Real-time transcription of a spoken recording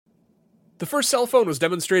The first cell phone was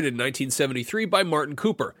demonstrated in 1973 by Martin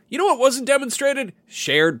Cooper. You know what wasn't demonstrated?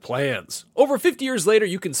 Shared plans. Over 50 years later,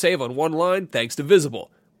 you can save on one line thanks to Visible.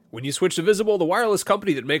 When you switch to Visible, the wireless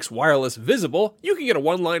company that makes wireless visible, you can get a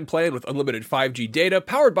one-line plan with unlimited 5G data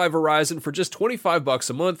powered by Verizon for just $25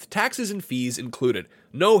 a month, taxes and fees included.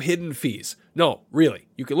 No hidden fees. No, really.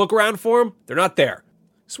 You can look around for them. They're not there.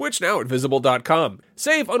 Switch now at Visible.com.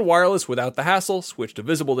 Save on wireless without the hassle. Switch to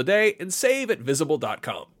Visible today and save at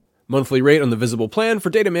Visible.com. Monthly rate on the Visible plan for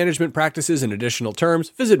data management practices and additional terms.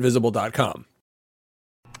 Visit Visible.com.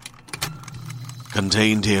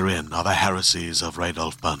 Contained herein are the heresies of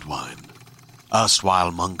Radolf Burntwine,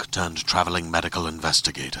 erstwhile monk turned traveling medical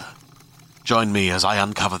investigator. Join me as I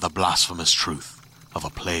uncover the blasphemous truth of a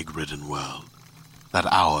plague-ridden world, that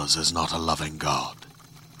ours is not a loving God,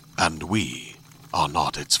 and we are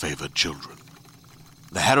not its favored children.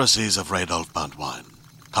 The heresies of Radolf Burntwine,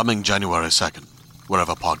 coming January 2nd,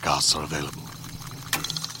 wherever podcasts are available.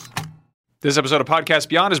 This episode of Podcast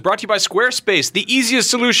Beyond is brought to you by Squarespace, the easiest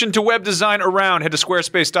solution to web design around. Head to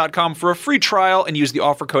squarespace.com for a free trial and use the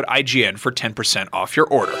offer code IGN for 10% off your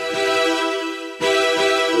order. Do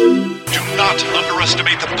not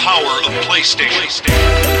underestimate the power of PlayStation.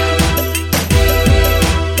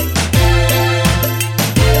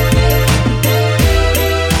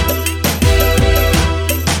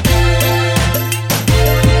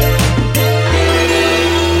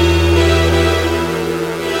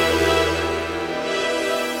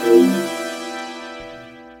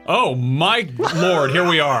 Oh my lord, here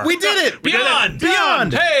we are. We did it! Beyond!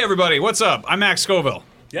 Hey everybody, what's up? I'm Max Scoville.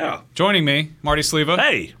 Yeah. Joining me, Marty Sleva.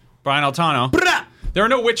 Hey. Brian Altano. Brah! There are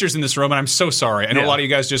no Witchers in this room, and I'm so sorry. I know a lot of you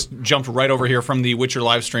guys just jumped right over here from the Witcher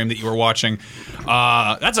live stream that you were watching.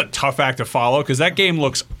 That's a tough act to follow, because that game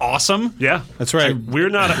looks awesome. Yeah. That's right. We're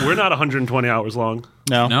not 120 hours long.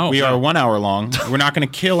 No, we are 1 hour long. We're not going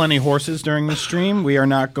to kill any horses during the stream. We are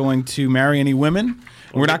not going to marry any women.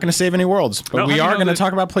 We're not going to save any worlds. But we are going to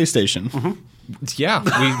talk about PlayStation. Mm-hmm. Yeah,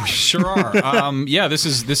 we sure are. This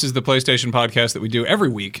is the PlayStation podcast that we do every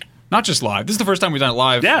week. Not just live. This is the first time we've done it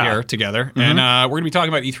live here together. Mm-hmm. And we're going to be talking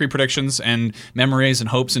about E3 predictions and memories and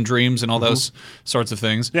hopes and dreams and all those sorts of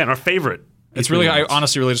things. Yeah, and our favorite. It's really, I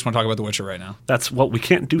honestly really just want to talk about The Witcher right now. That's what we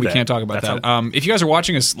can't do. We can't talk about that. If you guys are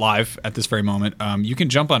watching us live at this very moment, you can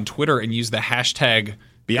jump on Twitter and use the hashtag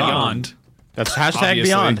Beyond. That's hashtag Obviously.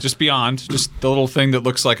 Beyond. Just Beyond. Just the little thing that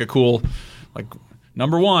looks like a cool, like,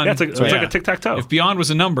 number one. Yeah, it's like a tic-tac-toe. If Beyond was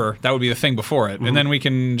a number, that would be the thing before it. Mm-hmm. And then we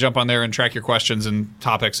can jump on there and track your questions and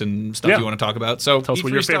topics and stuff you want to talk about. So tell us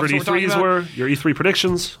what your favorite E3s were, your E3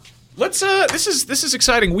 predictions. Let's this is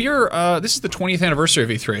exciting. We are this is the 20th anniversary of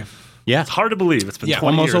E3. Yeah. It's hard to believe. It's been 20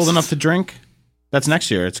 almost years. old enough to drink. That's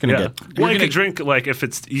next year. It's going to get. Well, you can drink like if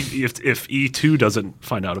E2 doesn't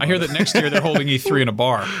find out about it. I hear that next year they're holding E3 in a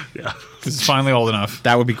bar. Yeah. Because it's finally old enough.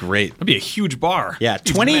 That would be great. That'd be a huge bar. Yeah,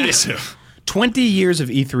 It's massive. 20 years of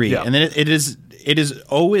E3, Yeah. and then it is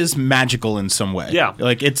always magical in some way. Yeah.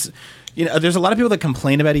 Like it's, there's a lot of people that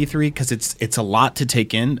complain about E3 because it's a lot to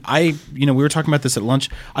take in. We were talking about this at lunch.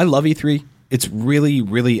 I love E3. It's really,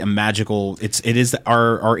 really a magical. It is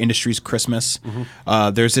our industry's Christmas.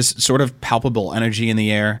 Mm-hmm. There's this sort of palpable energy in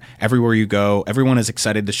the air everywhere you go. Everyone is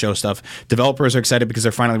excited to show stuff. Developers are excited because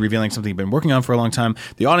they're finally revealing something they've been working on for a long time.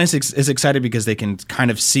 The audience is excited because they can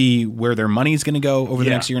kind of see where their money is going to go over the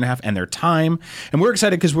next year and a half and their time. And we're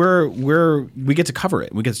excited because we get to cover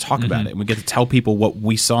it. We get to talk about it. And we get to tell people what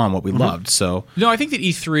we saw and what we loved. So I think that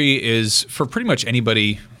E3 is for pretty much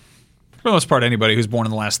anybody. For the most part, anybody who's born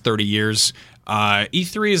in the last 30 years,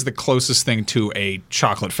 E3 is the closest thing to a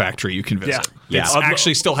chocolate factory you can visit. Yeah. It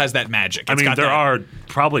actually still has that magic. I mean, there are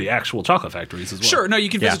probably actual chocolate factories as well. Sure, no, you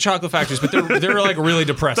can visit chocolate factories, but they're like really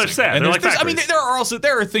depressing. They're sad. And They're like I mean, there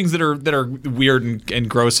are things that are weird and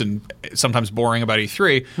gross and sometimes boring about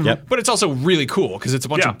E3. Yep. But it's also really cool because it's a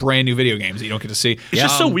bunch of brand new video games that you don't get to see. It's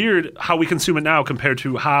just so weird how we consume it now compared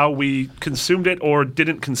to how we consumed it or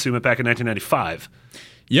didn't consume it back in 1995.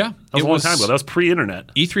 Yeah. That was a long time ago. That was pre-internet.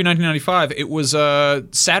 E3 1995. It was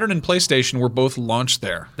Saturn and PlayStation were both launched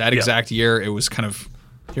there. That exact year, it was kind of,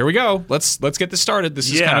 here we go. Let's get this started. This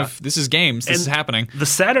is this is games. This is happening. The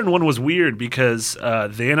Saturn one was weird because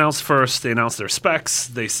they announced first. They announced their specs.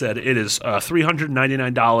 They said it is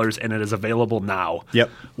 $399 and it is available now. Yep.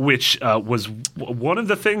 Which was one of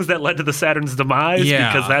the things that led to the Saturn's demise.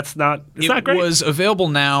 Yeah. Because it's not great. It was available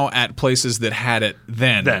now at places that had it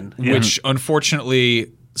then. Which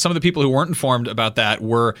unfortunately, some of the people who weren't informed about that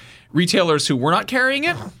were retailers who were not carrying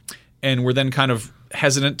it and were then kind of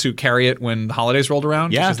hesitant to carry it when the holidays rolled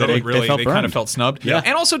around. Yeah, because they kind of felt snubbed. Yeah.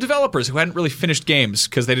 And also developers who hadn't really finished games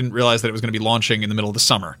because they didn't realize that it was going to be launching in the middle of the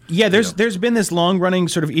summer. Yeah, there's been this long-running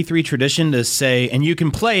sort of E3 tradition to say, and you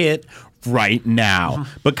can play it right now.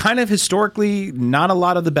 But kind of historically, not a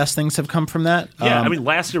lot of the best things have come from that. Yeah, I mean,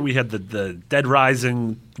 last year we had the Dead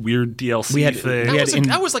Rising weird DLC thing.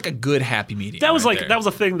 That was like a good happy medium. That was right that was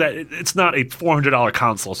a thing that it's not a $400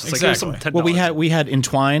 console. So it's like, here's some $10. Well, we had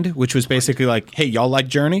Entwined, which was basically like, hey, y'all like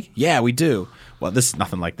Journey? Yeah, we do. Well, this is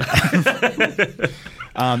nothing like that.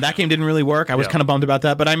 That game didn't really work. I was kind of bummed about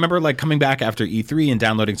that. But I remember like coming back after E3 and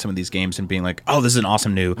downloading some of these games and being like, oh, this is an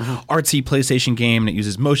awesome new artsy PlayStation game and it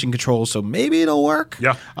uses motion controls, so maybe it'll work.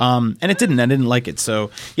 Yeah. And it didn't. I didn't like it. So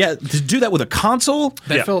yeah, to do that with a console,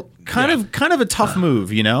 that felt kind of a tough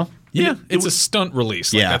move, you know? Yeah, it's a stunt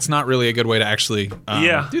release. Like, that's not really a good way to actually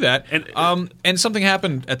do that. And something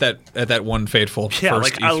happened at that one fateful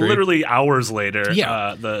first E3. Literally hours later,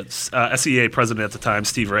 the SEA president at the time,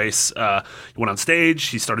 Steve Race, went on stage.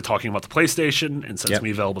 He started talking about the PlayStation and said it's going to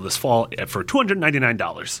be available this fall for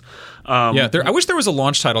 $299. I wish there was a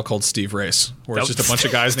launch title called Steve Race, where it's just a bunch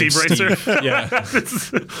of guys named Racer. Steve. Yeah.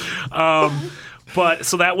 But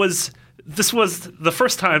so this was the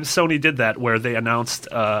first time Sony did that, where they announced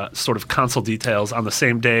sort of console details on the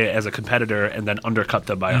same day as a competitor and then undercut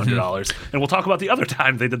them by $100. And we'll talk about the other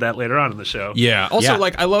time they did that later on in the show. Yeah. Also,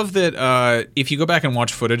 I love that if you go back and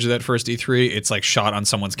watch footage of that first E3, it's like shot on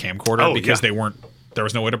someone's camcorder because there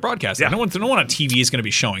was no way to broadcast it. No one on TV is going to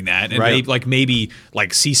be showing that. And maybe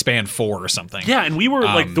C-SPAN 4 or something. Yeah, and we were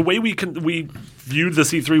the way we viewed the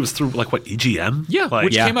C3 was through EGM. Yeah,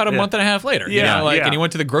 which came out a month and a half later. And you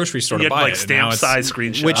went to the grocery store to buy it. Stamp size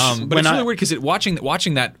screenshots. But it's really weird because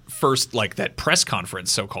watching that first that press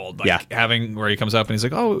conference, so called, having where he comes up and he's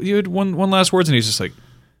like, "Oh, you had one last words," and he's just like,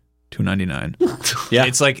 $299. Yeah,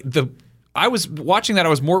 it's like I was watching that. I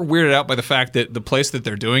was more weirded out by the fact that the place that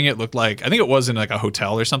they're doing it looked like, I think it was in like a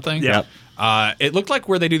hotel or something. Yeah. It looked like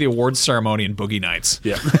where they do the awards ceremony in Boogie Nights.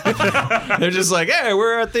 Yeah. They're just like, hey,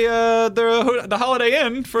 we're at the Holiday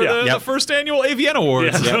Inn for the first annual AVN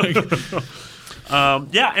Awards.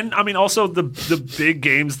 Yeah. And I mean, also the big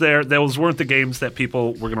games there, those weren't the games that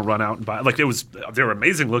people were going to run out and buy. Like they were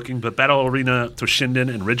amazing looking, but Battle Arena, Toshinden,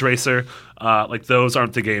 and Ridge Racer, those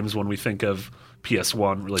aren't the games when we think of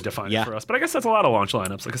PS1 really defining for us. But I guess that's a lot of launch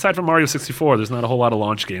lineups. Like aside from Mario 64, there's not a whole lot of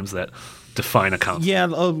launch games that define a console. Yeah,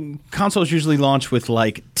 consoles usually launch with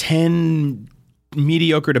 10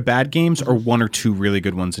 mediocre to bad games or one or two really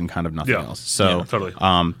good ones and kind of nothing else. So totally.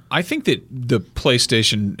 I think that the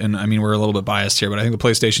PlayStation, and I mean we're a little bit biased here, but I think the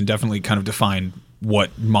PlayStation definitely kind of defined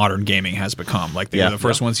what modern gaming has become. Like they were the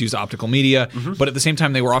first ones to use optical media, but at the same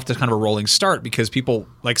time they were off to kind of a rolling start because people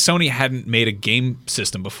like Sony hadn't made a game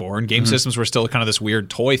system before, and game systems were still kind of this weird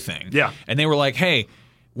toy thing. Yeah. And they were like, hey,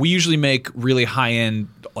 we usually make really high-end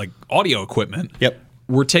audio equipment. Yep.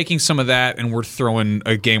 We're taking some of that and we're throwing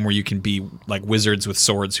a game where you can be like wizards with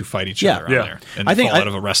swords who fight each other on there and fall out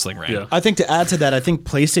of a wrestling ring. Yeah. I think to add to that, I think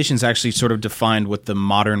PlayStation's actually sort of defined what the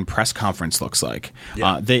modern press conference looks like.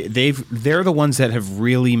 Yeah. They're the ones that have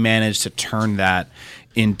really managed to turn that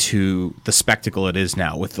into the spectacle it is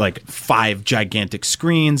now, with 5 gigantic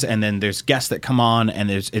screens, and then there's guests that come on, and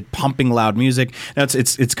there's pumping loud music. Now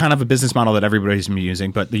it's kind of a business model that everybody's been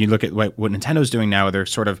using, but you look at what Nintendo's doing now, they're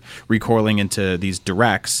sort of recoiling into these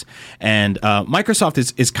directs, and Microsoft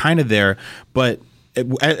is kind of there, but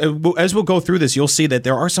as we'll go through this, you'll see that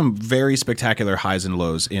there are some very spectacular highs and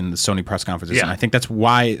lows in the Sony press conferences, and I think that's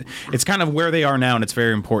why it's kind of where they are now, and it's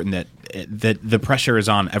very important that the pressure is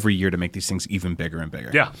on every year to make these things even bigger and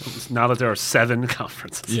bigger. Yeah, now that there are 7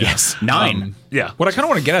 conferences. Yes, 9. Yeah. What I kind of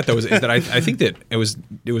want to get at though is that I think that it was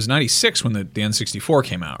 96 when the N64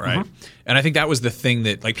 came out, right? And I think that was the thing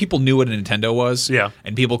that people knew what a Nintendo was. Yeah.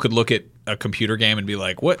 And people could look at a computer game and be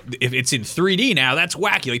like, what if it's in 3D now? That's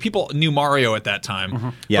wacky. People knew Mario at that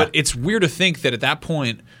time. Yeah. But it's weird to think that at that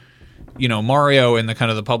point, Mario and the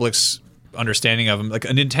kind of the public's understanding of him, a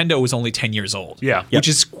Nintendo was only 10 years old. Yeah. Which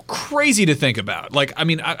is crazy to think about.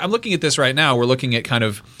 I'm looking at this right now. We're looking at kind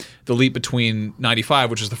of the leap between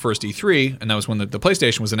 95, which was the first E3, and that was when the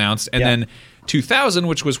PlayStation was announced, and then 2000,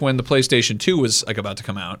 which was when the PlayStation 2 was about to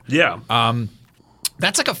come out. Yeah.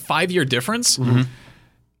 That's a 5-year difference.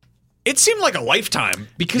 it seemed like a lifetime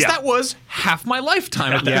because that was half my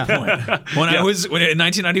lifetime at that point. When in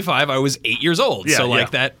 1995, I was 8 years old. Yeah, so like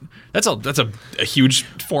that's a huge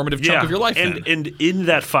formative chunk of your life. And in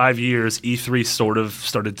that 5 years, E3 sort of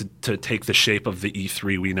started to take the shape of the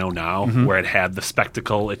E3 we know now, where it had the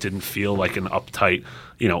spectacle. It didn't feel like an uptight,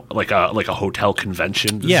 like a hotel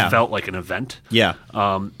convention. This felt like an event. Yeah.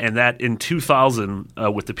 And that in 2000,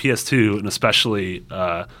 with the PS2 and especially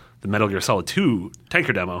the Metal Gear Solid 2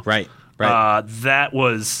 tanker demo, Right. that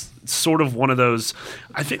was sort of one of those.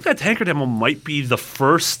 I think that tanker demo might be the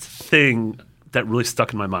first thing that really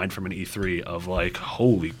stuck in my mind from an E3 of like,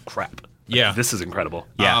 holy crap. Yeah. This is incredible.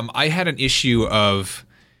 Yeah. I had an issue of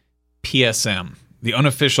PSM, the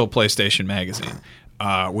unofficial PlayStation magazine,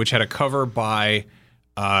 which had a cover by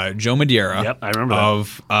Joe Madeira Yep, I remember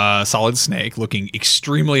that. of Solid Snake, looking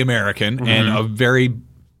extremely American, and a very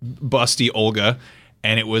busty Olga.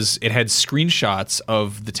 And it had screenshots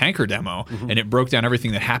of the tanker demo, and it broke down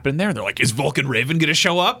everything that happened there. They're like, is Vulcan Raven going to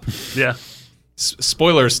show up? Yeah.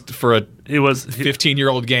 Spoilers for a He was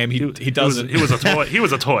 15-year-old game. He doesn't. He was a toy. He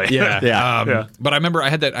was a toy. Yeah. But I remember I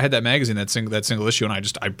had that magazine, that single issue,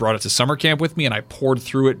 and I brought it to summer camp with me, and I poured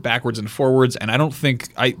through it backwards and forwards. And I don't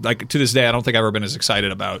think to this day I don't think I've ever been as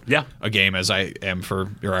excited about a game as I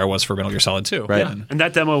was for Metal Gear Solid 2. Right. Yeah. And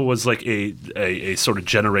that demo was like a sort of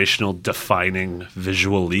generational defining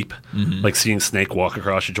visual leap, like seeing Snake walk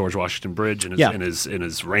across the George Washington Bridge in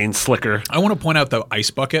his rain slicker. I want to point out the ice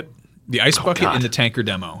bucket. The ice bucket God. in the tanker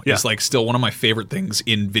demo is like still one of my favorite things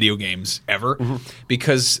in video games ever,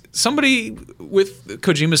 because somebody with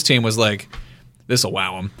Kojima's team was like, this'll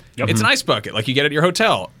wow them. Yep. It's an ice bucket like you get at your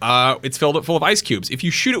hotel. It's filled full of ice cubes. If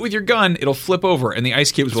you shoot it with your gun, it'll flip over and the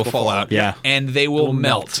ice cubes will fall out. Yeah. And they will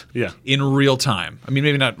melt. Yeah. In real time. I mean,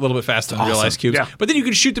 maybe not a little bit faster than real ice cubes, but then you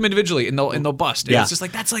can shoot them individually and they'll bust. And it's just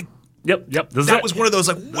like that's like. Yep. That was one of those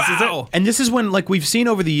like, wow. And this is when, like, we've seen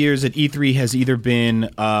over the years that E3 has either been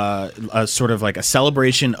a sort of like a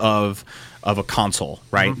celebration of a console,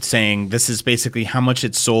 right? Saying this is basically how much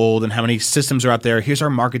it's sold and how many systems are out there. Here's our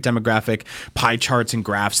market demographic, pie charts and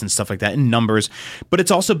graphs and stuff like that, and numbers. But it's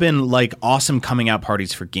also been like awesome coming out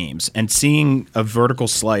parties for games, and seeing a vertical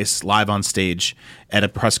slice live on stage at a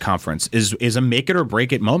press conference is a make it or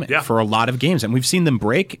break it moment for a lot of games. And we've seen them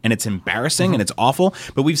break, and it's embarrassing and it's awful,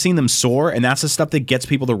 but we've seen them soar, and that's the stuff that gets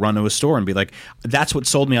people to run to a store and be like, that's what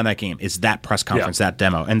sold me on that game, is that press conference, that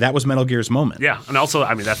demo. And that was Metal Gear's moment. Yeah, and also,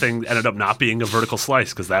 I mean, that thing ended up not being a vertical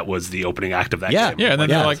slice because that was the opening act of that game. Yeah, and then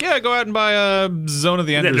they're like, go out and buy Zone of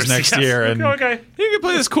the Enders next year. And okay. You can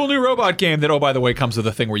play this cool new robot game that, oh, by the way, comes with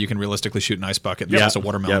a thing where you can realistically shoot an ice bucket. There's also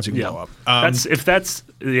watermelons you can blow up. I'm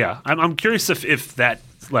curious if that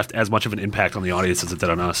left as much of an impact on the audience as it did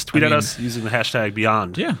on us. Tweet at us using the hashtag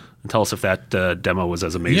Beyond. Yeah. And tell us if that demo was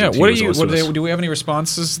as amazing. Yeah, to do we have any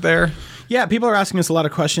responses there? Yeah, people are asking us a lot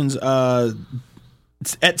of questions.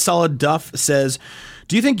 At Solid Duff says,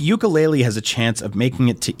 do you think Yooka-Laylee has a chance of making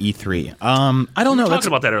it to E3? I don't know. We were talking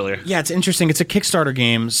about that earlier. Yeah, it's interesting. It's a Kickstarter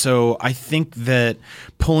game, so I think that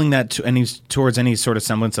pulling that towards any sort of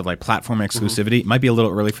semblance of like platform exclusivity might be a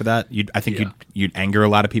little early for that. I think you'd anger a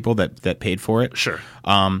lot of people that paid for it. Sure.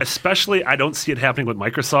 Especially, I don't see it happening with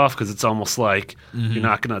Microsoft because it's almost like you're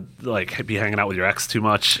not going to like be hanging out with your ex too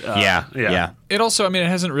much. Yeah. It also, I mean, it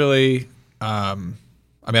hasn't really.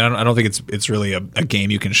 I don't think it's really a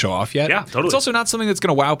game you can show off yet. Yeah, totally. It's also not something that's going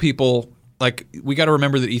to wow people. Like, we got to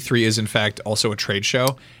remember that E3 is in fact also a trade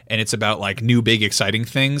show, and it's about like new, big, exciting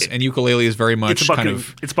things. And Yooka-Laylee is very much it's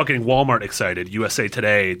about getting Walmart excited. USA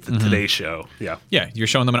Today, the Today Show. Yeah, you're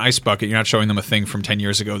showing them an ice bucket. You're not showing them a thing from 10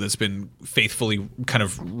 years ago that's been faithfully kind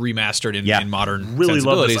of remastered in modern really love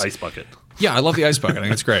sensibilities. this ice bucket. Yeah, I love the ice bucket. I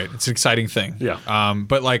think it's great. It's an exciting thing. Yeah.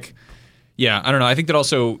 But like, I don't know. I think that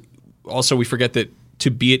also we forget that to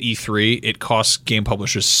be at E3, it costs game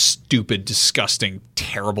publishers stupid, disgusting,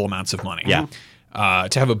 terrible amounts of money. Yeah.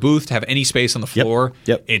 To have a booth, to have any space on the floor,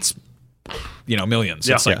 it's millions.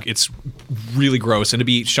 Yeah. It's really gross. And to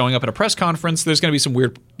be showing up at a press conference, there's going to be some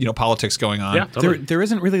weird politics going on. Yeah, totally. There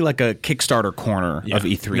isn't really like a Kickstarter corner of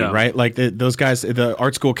E3, right? Like those guys, the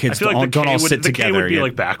art school kids don't all sit together. The K would be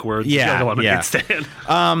like backwards. So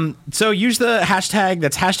use the hashtag.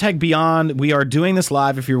 That's hashtag Beyond. We are doing this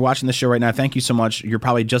live. If you're watching the show right now, thank you so much. You're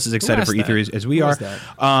probably just as excited for E3 as we are. Give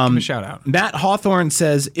him a shout out. Matt Hawthorne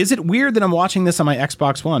says, "Is it weird that I'm watching this on my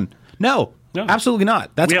Xbox One?" No, absolutely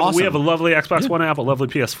not. That's awesome. We have a lovely Xbox One app, a lovely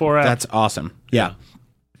PS4 app. That's awesome. Yeah.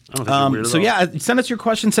 I don't think you're weird at all. Send us your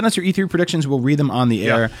questions. Send us your E3 predictions. We'll read them on the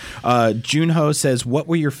air. Junho says, "What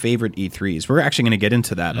were your favorite E3s?" We're actually going to get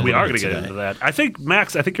into that. We are going to get into that. I think,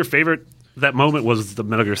 Max, your favorite that moment was the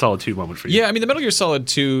Metal Gear Solid 2 moment for you. Yeah, I mean, the Metal Gear Solid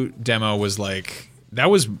 2 demo was like that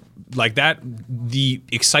was like that. The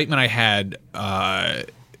excitement I had.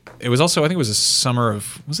 It was also, I think it was the summer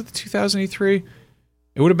of, was it the 2000 E3?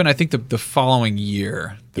 It would have been, I think, the following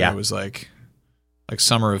year. That it was like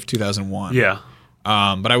summer of 2001. Yeah.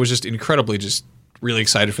 But I was just incredibly just really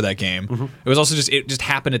excited for that game. It was also it just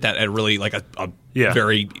happened at really like a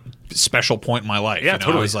very special point in my life. Yeah,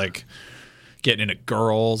 totally. I was like getting into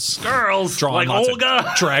girls, like drawing lots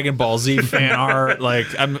Olga, of Dragon Ball Z fan art. Like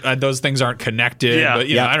those things aren't connected, but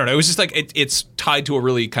you know, I don't know. It was just like it's tied to a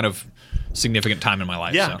really kind of significant time in my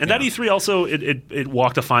life. Yeah, so, and that E3 also it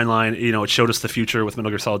walked a fine line. You know, it showed us the future with Metal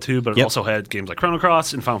Gear Solid 2, but it also had games like Chrono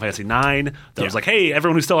Cross and Final Fantasy 9. That was like, hey,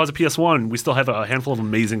 everyone who still has a PS1, we still have a handful of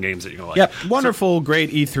amazing games that you're gonna like. Yep, wonderful,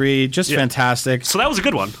 great E3, just fantastic. So that was a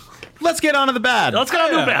good one. Let's get on to the bad. Let's get on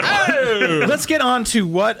to the bad one. Let's get on to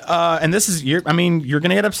what, and this is, you're going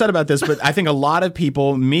to get upset about this, but I think a lot of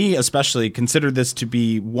people, me especially, consider this to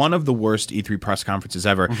be one of the worst E3 press conferences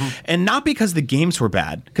ever. And not because the games were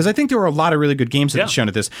bad, because I think there were a lot of really good games that were shown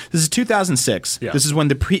at this. This is 2006. Yeah. This is when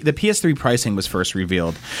the PS3 pricing was first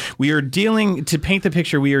revealed. To paint the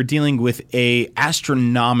picture, we are dealing with a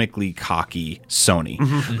astronomically cocky Sony,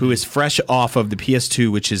 who is fresh off of the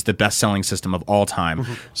PS2, which is the best-selling system of all time.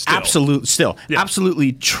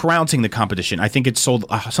 Absolutely trouncing the competition. I think it sold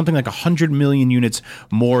something like 100 million units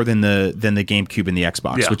more than the GameCube and the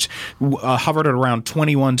Xbox, which hovered at around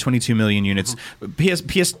 21, 22 million units.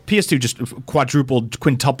 PS2 just quadrupled,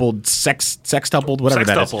 quintupled, sextupled, whatever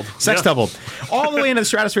that is. Sextupled. All the way into the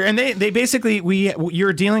stratosphere. And they basically,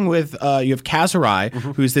 you're dealing with, you have Kaz Hirai,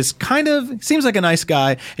 who's this kind of, seems like a nice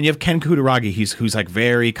guy, and you have Ken Kutaragi, who's like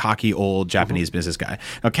very cocky old Japanese business guy.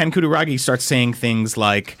 Now, Ken Kutaragi starts saying things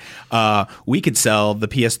like, we could sell the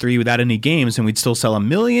PS3 without any games and we'd still sell 1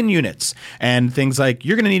 million units, and things like,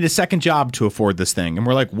 you're going to need a second job to afford this thing. And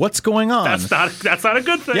we're like, what's going on? That's not a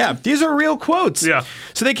good thing. Yeah, these are real quotes. Yeah.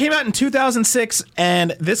 So they came out in 2006,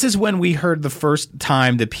 and this is when we heard the first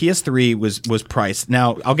time the PS3 was priced.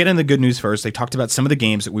 Now, I'll get into the good news first. They talked about some of the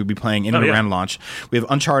games that we'd be playing in and around launch. We have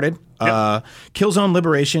Uncharted, Killzone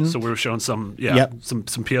Liberation. So we were showing some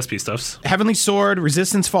PSP stuffs. Heavenly Sword,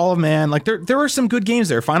 Resistance, Fall of Man. Like there were some good games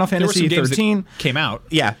there. Final Fantasy 13 came out.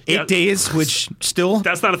 Yeah, 8 days, which still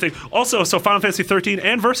that's not a thing. Also, so Final Fantasy 13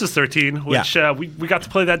 and Versus 13, which we got to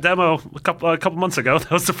play that demo a couple months ago.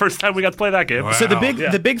 That was the first time we got to play that game. Wow. So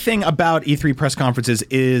the big thing about E3 press conferences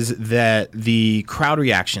is that the crowd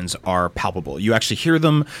reactions are palpable. You actually hear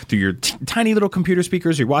them through your tiny little computer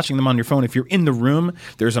speakers. You're watching them on your phone. If you're in the room,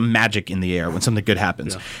 there's a magic in the air when something good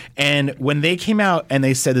happens. Yeah. And when they came out and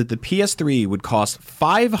they said that the PS3 would cost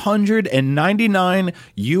 $599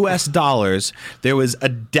 US, there was a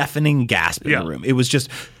deafening gasp in the room. It was just,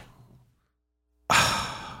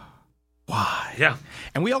 why? Yeah.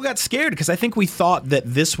 And we all got scared because I think we thought that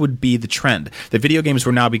this would be the trend. That video games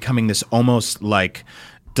were now becoming this almost like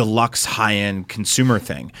deluxe high-end consumer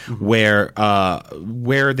thing, where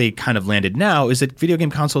they kind of landed now is that video game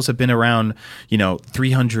consoles have been around, $300,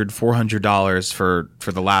 $400 for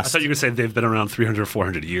the last. I thought you were going to say they've been around 300,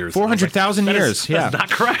 400 years. 400,000 years. That's not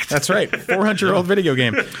correct. That's right. 400-year-old video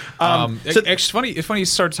game. It's funny you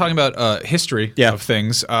started talking about history of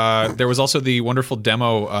things. There was also the wonderful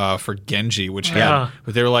demo for Genji, which had,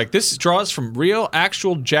 they were like, this draws from real,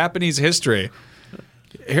 actual Japanese history.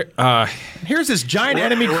 Here's this giant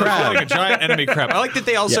enemy crab. A giant enemy crab. I like that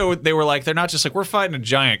they were like, they're not just like, we're fighting a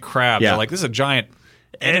giant crab. They're like, this is a giant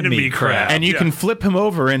enemy crab. And you can flip him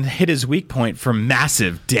over and hit his weak point for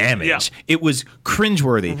massive damage. Yeah. It was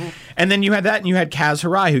cringeworthy. And then you had that, and you had Kaz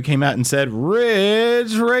Hirai, who came out and said,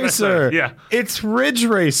 Ridge Racer. It's Ridge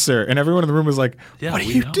Racer. And everyone in the room was like, what are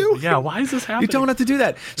you doing? Yeah, why is this happening? You don't have to do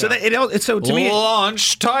that. So to me,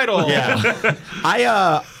 launch title.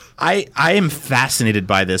 Yeah. I am fascinated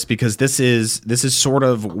by this because this is sort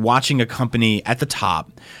of watching a company at the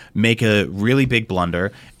top make a really big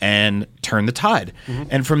blunder and turn the tide.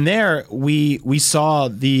 And from there, we saw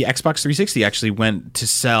the Xbox 360 actually went to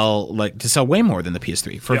sell way more than the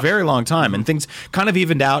PS3 for a very long time, and things kind of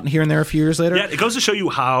evened out here and there a few years later. Yeah, it goes to show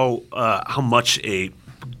you how much a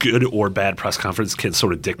good or bad press conference can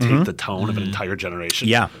sort of dictate the tone of an entire generation.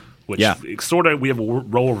 Yeah. Which sort of, we have a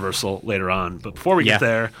role reversal later on. But before we get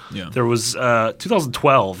there, there was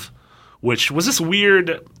 2012, which was this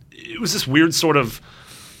weird sort of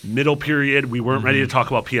middle period. We weren't ready to talk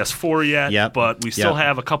about PS4 yet, but we still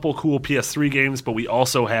have a couple cool PS3 games, but we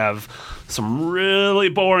also have some really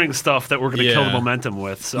boring stuff that we're going to kill the momentum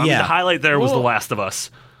with. So the highlight there was The Last of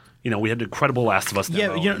Us. We had an incredible Last of Us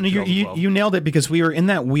demo. You nailed it, because we were in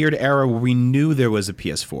that weird era where we knew there was a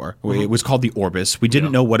PS4. It was called the Orbis. We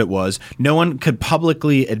didn't know what it was. No one could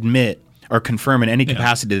publicly admit, or confirm in any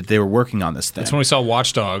capacity that they were working on this thing. That's when we saw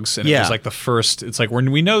Watch Dogs, and it was like the first. It's like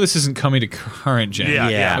we know this isn't coming to current gen.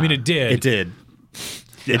 Yeah. I mean, it did. It did.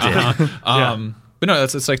 Yeah. But no,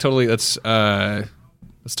 it's like totally that's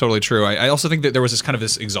totally true. I also think that there was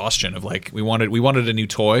this exhaustion of like we wanted a new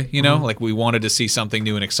toy, you know, like we wanted to see something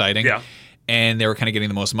new and exciting. Yeah. And they were kind of getting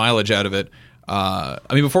the most mileage out of it. I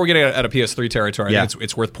mean, before we get out of PS3 territory, I think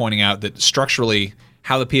it's worth pointing out that structurally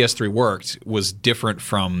how the PS3 worked was different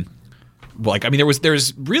from. Like, I mean,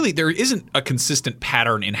 there isn't a consistent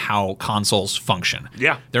pattern in how consoles function.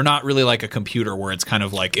 Yeah. They're not really like a computer where it's kind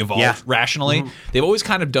of like evolved rationally. They've always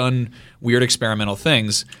kind of done weird experimental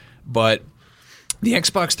things, but the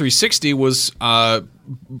Xbox 360 was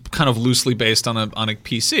kind of loosely based on a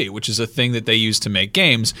PC, which is a thing that they used to make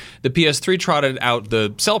games. The PS3 trotted out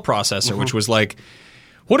the cell processor, which was like,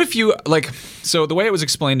 what if you like? So the way it was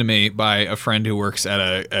explained to me by a friend who works at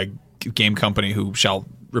a game company who shall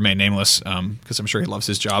remain nameless, because I'm sure he loves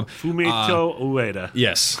his job. Fumito Ueda.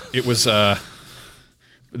 Yes, it was the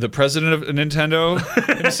president of Nintendo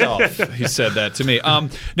himself. He said that to me.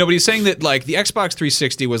 No, but he's saying that like the Xbox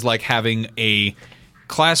 360 was like having a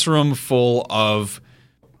classroom full of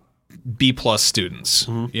B+ students,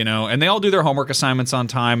 you know, and they all do their homework assignments on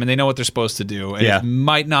time, and they know what they're supposed to do. And it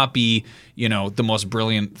might not be, you know, the most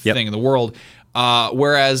brilliant thing in the world.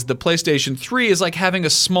 Whereas the PlayStation 3 is like having a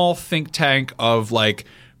small think tank of like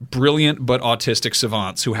brilliant but autistic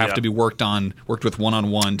savants who have to be worked with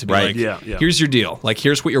one-on-one to be like, here's your deal. Like,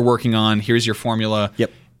 here's what you're working on. Here's your formula.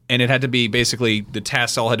 Yep. And it had to be basically the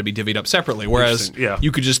tasks all had to be divvied up separately. Whereas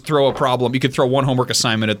you could just throw a problem. You could throw one homework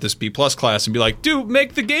assignment at this B+ class and be like, dude,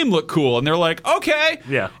 make the game look cool. And they're like, okay.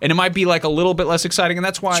 Yeah. And it might be like a little bit less exciting. And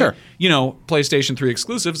that's why, you know, PlayStation 3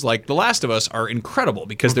 exclusives like The Last of Us are incredible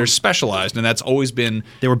because they're specialized. And that's always been.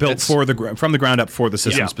 They were built from the ground up for the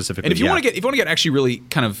system specifically. And if you want to get actually really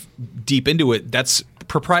kind of deep into it, that's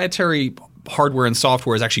proprietary hardware and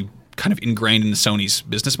software is actually kind of ingrained into Sony's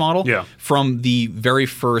business model from the very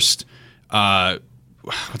first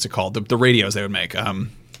what's it called, the radios they would make, the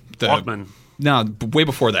Walkman. No, way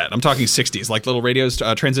before that. I'm talking 60s, like little radios,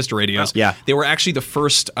 transistor radios. They were actually the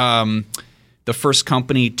first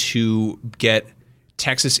company to get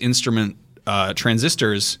Texas Instrument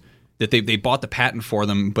transistors. That they bought the patent for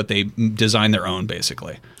them, but they designed their own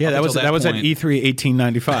basically. Yeah, that was at E3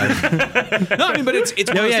 1895. No, I mean, but it's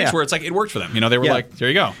one of those things where it's like it worked for them. You know, they were like, there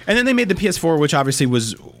you go. And then they made the PS4, which obviously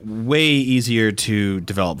was way easier to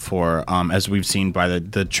develop for, as we've seen by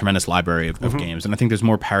the tremendous library of games. And I think there's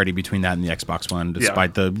more parity between that and the Xbox One,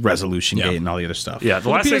 despite the resolution gate and all the other stuff. Yeah, the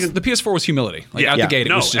PS4 was humility. Like out the gate,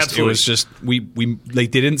 it was just we they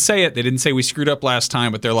didn't say it. They didn't say we screwed up last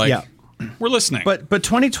time, but they're like. We're listening. But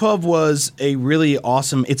 2012 was a really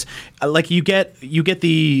awesome. It's like you get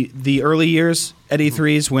the early years at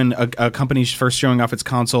E3s when a company's first showing off its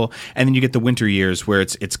console, and then you get the winter years where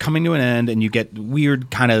it's coming to an end, and you get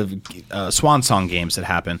weird kind of swan song games that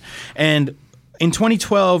happen. And in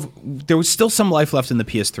 2012, there was still some life left in the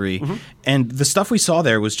PS3, and the stuff we saw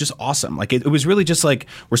there was just awesome. Like it was really just like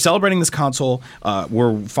we're celebrating this console,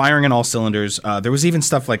 we're firing on all cylinders. There was even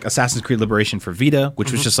stuff like Assassin's Creed Liberation for Vita,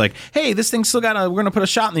 which was just like, hey, this thing's still we're gonna put a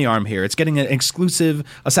shot in the arm here. It's getting an exclusive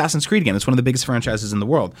Assassin's Creed game. It's one of the biggest franchises in the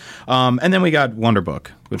world. And then we got Wonder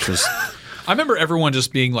Book, which was. I remember everyone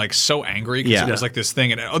just being like so angry because it was like this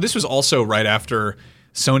thing, and this was also right after.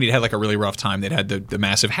 Sony had like a really rough time. They'd had the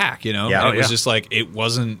massive hack, you know? And it was just like, it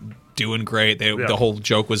wasn't doing great. The whole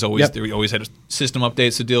joke was always, they always had system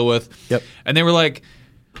updates to deal with. And they were like,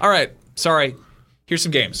 all right, sorry, here's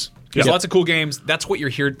some games. There's lots of cool games. That's what you're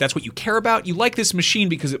here. That's what you care about. You like this machine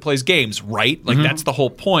because it plays games, right? Like that's the whole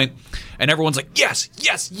point. And everyone's like, yes,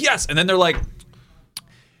 yes, yes. And then they're like,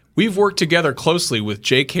 we've worked together closely with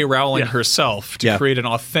J.K. Rowling herself to create an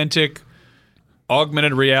authentic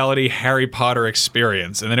augmented reality Harry Potter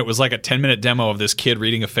experience, and then it was like a 10-minute demo of this kid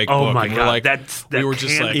reading a fake book. Oh my and god! Like, we were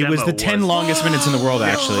just like, it was the 10 longest minutes in the world.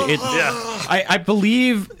 Actually, I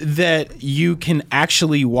believe that you can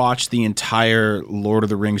actually watch the entire Lord of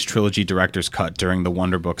the Rings trilogy director's cut during the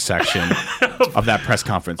Wonder Book section of that press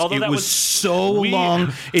conference. Although it was so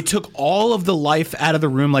long. It took all of the life out of the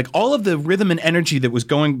room, like all of the rhythm and energy that was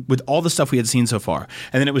going with all the stuff we had seen so far.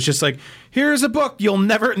 And then it was just like, here's a book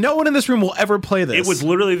no one in this room will ever play this. It was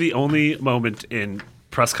literally the only moment in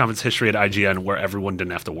press conference history at IGN where everyone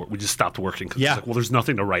didn't have to work. We just stopped working because it's like, well, there's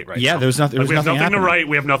nothing to write now. Yeah, there's nothing. We have nothing happening to write.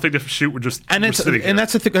 We have nothing to shoot. We're just we're sitting here.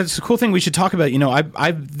 That's a cool thing we should talk about. You know,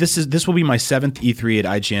 this will be my 7th E3 at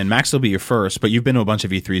IGN. Max will be your first, but you've been to a bunch of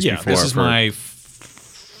E3s before. This is my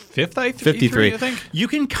fifth E3, 53. I think. You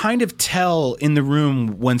can kind of tell in the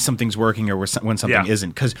room when something's working or when something isn't,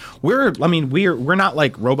 because we're not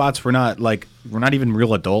like robots. We're not even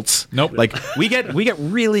real adults. Nope. Like we get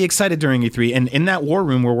really excited during E3, and in that war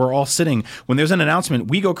room where we're all sitting, when there's an announcement,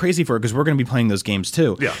 we go crazy for it because we're going to be playing those games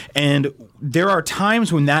too. Yeah. And there are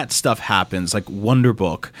times when that stuff happens, like Wonder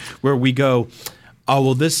Book, where we go, oh,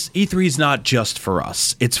 well, this E3 is not just for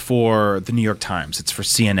us. It's for the New York Times. It's for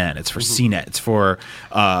CNN. It's for CNET. It's for,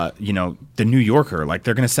 the New Yorker. Like,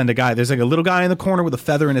 they're going to send a guy. There's like a little guy in the corner with a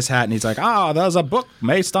feather in his hat, and he's like, there's a book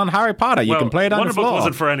based on Harry Potter. You can play it on Wonder your floor. Book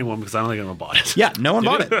wasn't for anyone because I don't think anyone bought it. Yeah, no one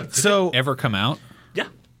bought it. So Ever come out? Yeah.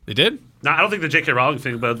 They did? No, I don't think the J.K. Rowling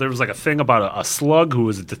thing, but there was like a thing about a slug who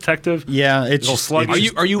was a detective. yeah, it's Little just, slug.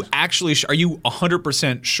 Are you actually are you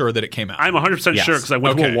 100% sure that it came out? I'm 100% Yes. sure because I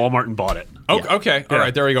went to a Okay. Walmart and bought it. Okay. All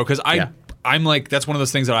right, there we go. Because Yeah. I'm like, that's one of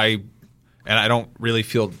those things that I don't really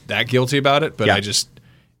feel that guilty about it, but Yeah. I just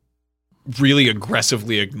really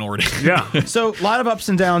aggressively ignored it. Yeah. So a lot of ups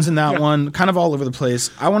and downs in that one, kind of all over the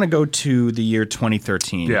place. I want to go to the year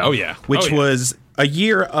 2013. Yeah. Oh, yeah. Which Oh, yeah. was a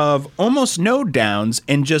year of almost no downs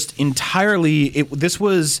and just entirely this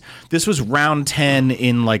was round 10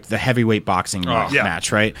 in like the heavyweight boxing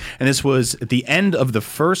match, right? And this was at the end of the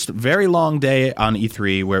first very long day on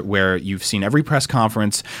E3 where you've seen every press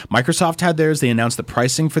conference. Microsoft had theirs. They announced the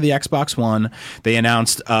pricing for the Xbox One. They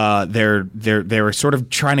announced they were sort of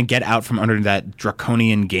trying to get out from under that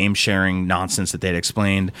draconian game sharing nonsense that they'd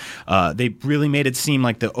explained. They really made it seem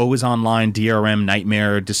like the always online DRM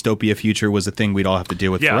nightmare dystopia future was a thing we'd all have to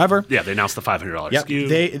deal with forever. Yeah, they announced the $500 Yep. SKU.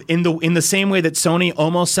 They in the same way that Sony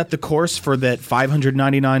almost set the course for that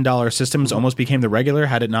 $599 systems almost became the regular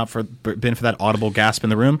had it not been for that audible gasp in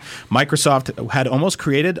the room. Microsoft had almost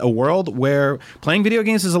created a world where playing video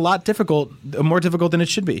games is a lot more difficult than it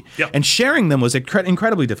should be. Yep. And sharing them was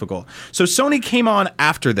incredibly difficult. So Sony came on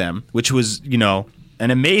after them, which was, an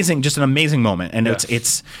amazing moment, and Yes.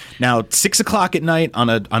 it's now 6:00 at night on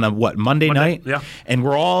a Monday night, yeah. and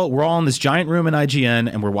we're all in this giant room in IGN,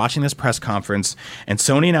 and we're watching this press conference, and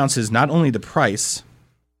Sony announces not only the price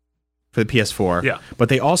for the PS4, but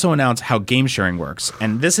they also announce how game sharing works,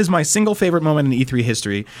 and this is my single favorite moment in E3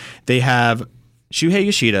 history. They have Shuhei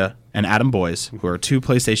Yoshida and Adam Boyes, who are two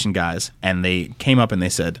PlayStation guys, and they came up and they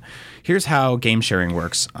said, "Here's how game sharing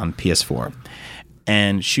works on PS4."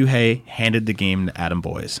 And Shuhei handed the game to Adam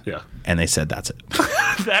Boyes. Yeah. And they said, "That's it."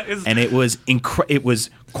 That is. And it was it was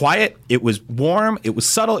quiet, it was warm, it was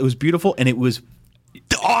subtle, it was beautiful, and it was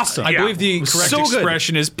awesome. I believe the correct so good.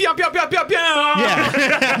 expression is "Pew, pew, pew, pew, pew." Yeah.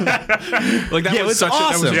 Like that Yeah, it was was such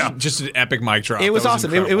awesome. that was just an epic mic drop. It was That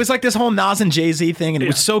awesome. It incredible. was like this whole Nas and Jay-Z thing, and it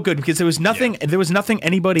was so good because there was nothing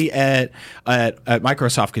anybody at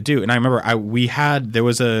Microsoft could do. And I remember there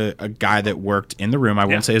was a guy that worked in the room, I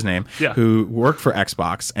won't say his name, who worked for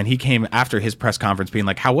Xbox, and he came after his press conference being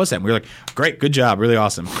like, "How was that?" And we were like, "Great, good job, really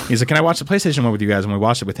awesome." He's like, "Can I watch the PlayStation one with you guys?" And we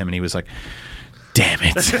watched it with him, and he was like, "Damn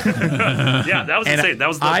it." Yeah, that was insane. That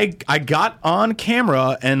was I got on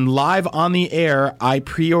camera and live on the air. I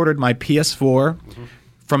pre-ordered my PS4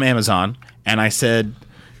 from Amazon, and I said,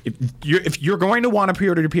 if you're going to want to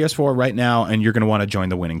pre-order your PS4 right now, and you're going to want to join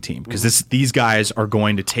the winning team, because these guys are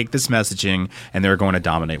going to take this messaging and they're going to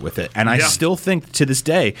dominate with it." And I still think to this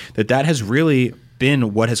day that has really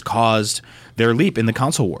been what has caused their leap in the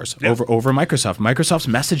console wars over Microsoft. Microsoft's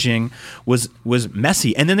messaging was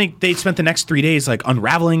messy, and then they spent the next 3 days like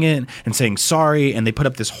unraveling it and saying sorry, and they put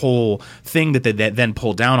up this whole thing that they then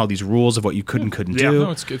pulled down all these rules of what you could and couldn't do.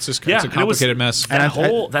 No, it's just it's a complicated mess. That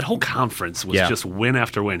whole conference was just win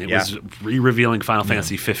after win. It was re-revealing Final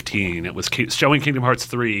Fantasy 15. It was showing Kingdom Hearts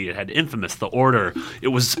 3. It had Infamous, The Order. It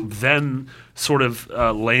was then sort of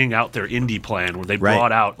laying out their indie plan where they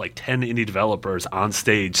brought out like 10 indie developers on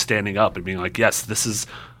stage standing up and being like, yes, this is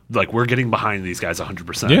like we're getting behind these guys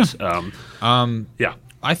 100%. Yeah.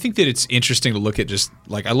 I think that it's interesting to look at just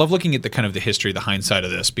like I love looking at the kind of the history, the hindsight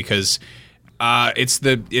of this, because it's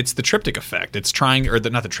the triptych effect. It's trying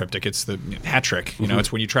not the triptych, it's the hat trick. You know,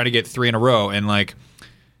 it's when you try to get 3 in a row, and like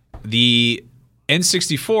the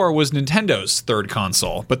N64 was Nintendo's third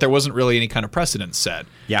console, but there wasn't really any kind of precedent set.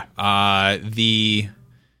 Yeah. The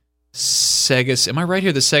Sega, am I right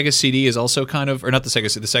here? The Sega CD is also kind of, or not the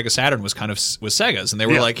Sega Saturn was was Sega's, and they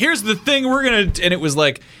were like, "Here's the thing, we're gonna," and it was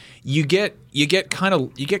like, you get kind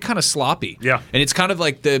of sloppy. Yeah. And it's kind of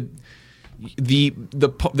like the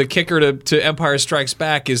kicker to Empire Strikes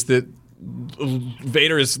Back is that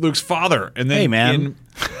Vader is Luke's father, and then Hey, man.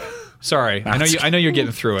 Sorry, I know you're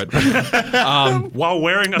getting through it. While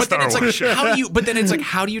wearing a Star Wars shirt.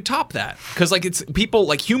 How do you top that? Because like it's people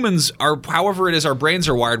like humans are, however it is our brains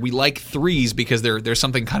are wired. We like threes because there's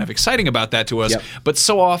something kind of exciting about that to us. Yep. But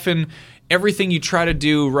so often, everything you try to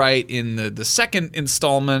do right in the second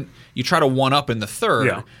installment, you try to one up in the third.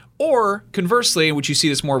 Yeah. Or conversely, which you see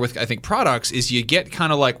this more with, I think, products, is you get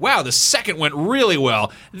kind of like, wow, the second went really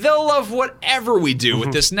well. They'll love whatever we do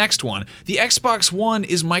with this next one. The Xbox One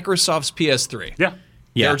is Microsoft's PS3. Yeah.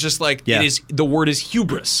 Yeah. They're just like, Yeah. it is. The word is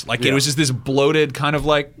hubris. Like, it Yeah. was just this bloated kind of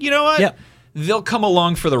like, you know what? Yeah. They'll come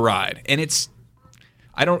along for the ride. And it's,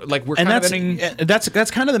 I don't, like, we're And kind of ending. that's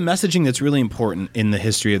kind of the messaging that's really important in the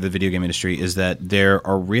history of the video game industry is that there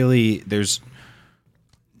are really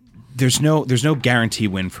there's no guarantee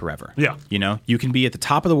win forever. Yeah. You know, you can be at the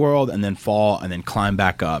top of the world and then fall and then climb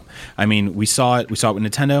back up. I mean, we saw it with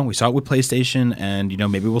Nintendo, we saw it with PlayStation, and you know,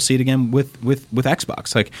 maybe we'll see it again with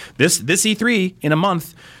Xbox. Like this E3 in a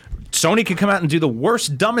month, Sony could come out and do the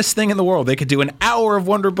worst, dumbest thing in the world. They could do an hour of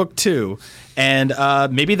Wonder Book 2, and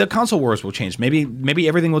maybe the console wars will change. Maybe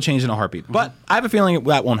everything will change in a heartbeat. But I have a feeling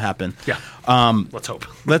that won't happen. Yeah. Let's hope.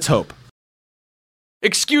 Let's hope.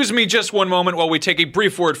 Excuse me just one moment while we take a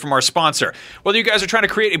brief word from our sponsor. Whether you guys are trying to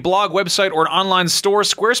create a blog, website, or an online store,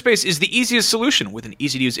 Squarespace is the easiest solution with an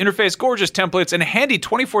easy-to-use interface, gorgeous templates, and handy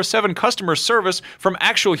 24/7 customer service from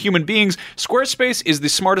actual human beings. Squarespace is the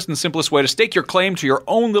smartest and simplest way to stake your claim to your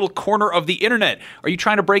own little corner of the internet. Are you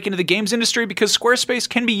trying to break into the games industry? Because Squarespace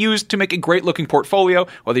can be used to make a great-looking portfolio,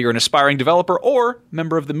 whether you're an aspiring developer or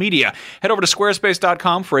member of the media. Head over to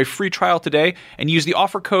squarespace.com for a free trial today and use the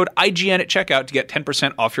offer code IGN at checkout to get 10%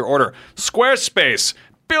 off your order. Squarespace,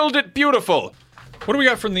 build it beautiful. What do we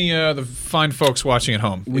got from the fine folks watching at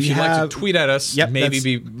home? If you'd like to tweet at us, maybe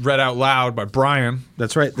be read out loud by Brian.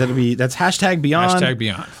 That's right. That's hashtag Beyond. Hashtag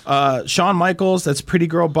Beyond. Shawn Michaels, that's Pretty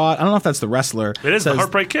Girl Bot. I don't know if that's the wrestler. It is the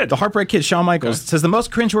Heartbreak Kid. The Heartbreak Kid, Shawn Michaels, says the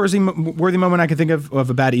most cringe-worthy moment I can think of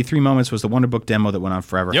a bad E3 moments was the Wonder Book demo that went on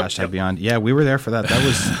forever. Yep. Hashtag Beyond. Yeah, we were there for that. That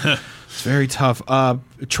was... It's very tough.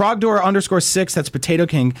 Trogdor_6, that's Potato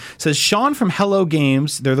King, says Sean from Hello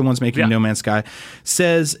Games, they're the ones making No Man's Sky,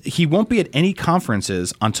 says he won't be at any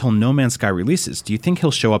conferences until No Man's Sky releases. Do you think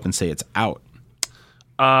he'll show up and say it's out?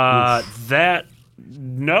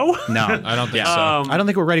 No. No, I don't think so. I don't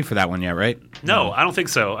think we're ready for that one yet, right? No, I don't think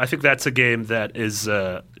so. I think that's a game that is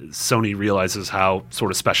Sony realizes how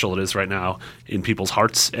sort of special it is right now in people's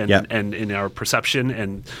hearts and in our perception,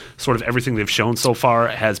 and sort of everything they've shown so far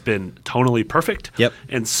has been tonally perfect. Yep.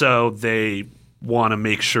 And so they want to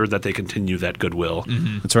make sure that they continue that goodwill.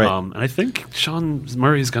 That's right. And I think Sean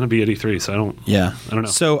Murray is going to be at E3, so I don't know.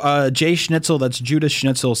 So Jay Schnitzel, that's Judas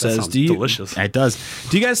Schnitzel, says, sounds delicious. It does.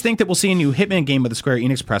 Do you guys think that we'll see a new Hitman game at the Square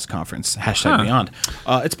Enix press conference? Hashtag Beyond.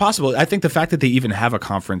 It's possible. I think the fact that they even have a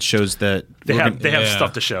conference shows that they have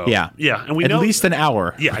stuff to show. Yeah. And we at know least an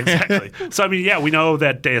hour. Yeah, exactly. So I mean, we know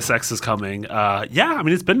that Deus Ex is coming. I mean,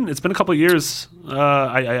 it's been a couple of years.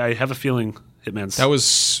 I have a feeling Hitman's That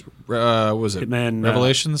was it Hitman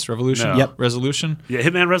Revelations? Revolution? no. Yep. Resolution? Yeah,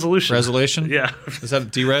 Hitman Resolution. Resolution? Yeah. Is that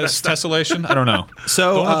Derez Tessellation? I don't know.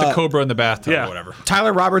 So, the one with the cobra in the bathtub or whatever.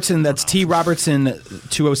 Tyler Robertson, that's T Robertson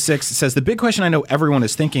 206, says the big question I know everyone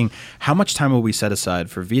is thinking: how much time will we set aside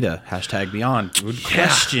for Vita? Hashtag Beyond. Good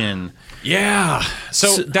question. Yeah.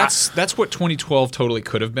 So that's what 2012 totally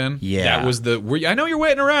could have been. Yeah. That was I know you're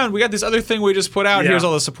waiting around. We got this other thing we just put out. Yeah. Here's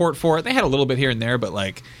all the support for it. They had a little bit here and there, but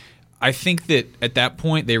like, I think that at that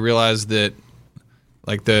point they realized that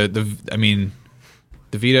like the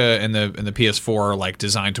Vita and the PS4 are like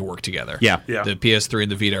designed to work together. Yeah. The PS3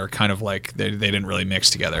 and the Vita are kind of like they didn't really mix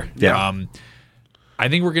together. Yeah. I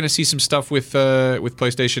think we're going to see some stuff with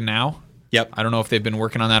PlayStation Now. Yep. I don't know if they've been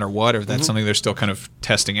working on that or what, or if that's something they're still kind of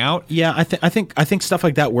testing out. Yeah, I think stuff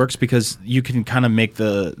like that works because you can kind of make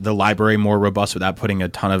the library more robust without putting a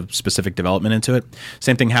ton of specific development into it.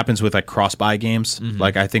 Same thing happens with like cross-buy games.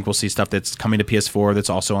 Like I think we'll see stuff that's coming to PS4 that's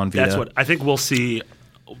also on Vita. That's what I think we'll see.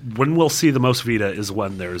 When we'll see the most Vita is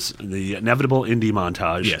when there's the inevitable indie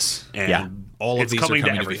montage. Yes. And all of it's these coming are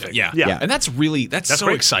coming to everything. Yeah. Yeah. And that's so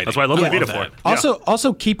great. exciting. That's why I love the Vita that. for it.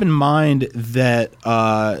 Also keep in mind that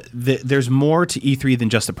there's more to E3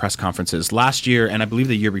 than just the press conferences. Last year, and I believe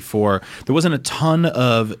the year before, there wasn't a ton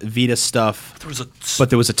of Vita stuff,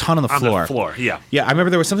 but there was a ton on the floor. Yeah, I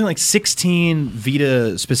remember there was something like 16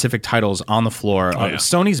 Vita-specific titles on the floor.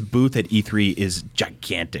 Sony's booth at E3 is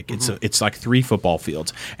gigantic. It's like 3 football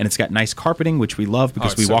fields, and it's got nice carpeting, which we love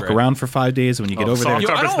because we walk around for 5 days. When you get over there,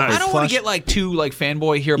 I don't want to get like too like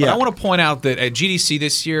fanboy here, but I want to point out that at GDC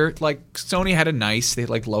this year, like Sony had they had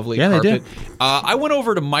like lovely carpet. They did. I went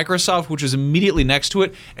over to Microsoft, which was immediately next to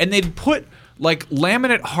it, and they'd put like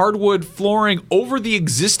laminate hardwood flooring over the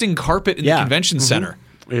existing carpet in the convention center.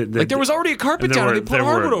 Like there was already a carpet down and they put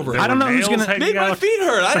hardwood over it. I don't know who's going to made my feet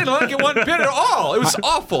hurt. I didn't like it one bit at all. It was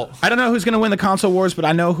awful. I don't know who's going to win the console wars, but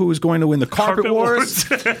I know who is going to win the carpet wars.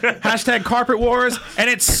 Hashtag carpet wars, and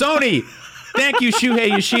it's Sony. Thank you, Shuhei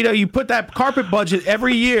Yoshida. You put that carpet budget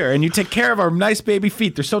every year, and you take care of our nice baby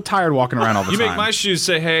feet. They're so tired walking around all the time. You make my shoes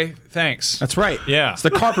say, "Hey, thanks." That's right. Yeah, it's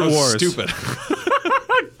the carpet wars. Stupid.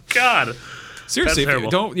 God. Seriously,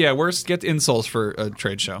 get insults for a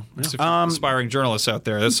trade show. Yeah. Aspiring journalists out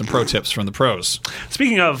there, that's some pro tips from the pros.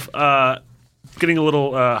 Speaking of getting a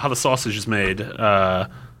little how the sausage is made.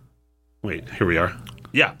 Wait, here we are.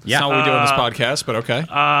 Yeah. That's not what we do on this podcast, but okay.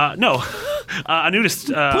 No. A nudist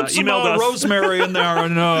emailed us. Rosemary in there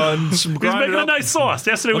and some He's making a nice sauce.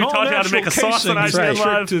 Yesterday we taught you how to make a sauce on IGN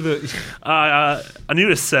Live. A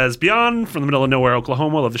nudist says, Beyond from the middle of nowhere,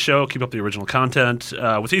 Oklahoma. Love the show. Keep up the original content.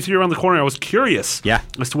 With E3 around the corner, I was curious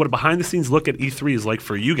as to what a behind-the-scenes look at E3 is like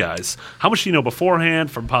for you guys. How much do you know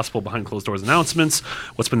beforehand from possible behind-closed-doors announcements?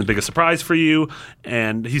 What's been the biggest surprise for you?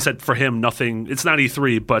 And he said for him, nothing. It's not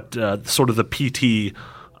E3, but sort of the PT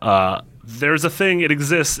there's a thing, it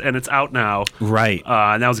exists, and it's out now. Right.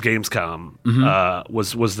 And that was Gamescom,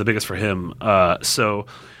 was the biggest for him. So,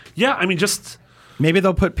 yeah, I mean, just... Maybe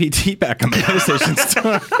they'll put PT back on the PlayStation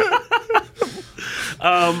Store.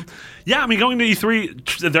 Yeah, I mean, going to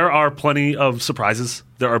E3, there are plenty of surprises.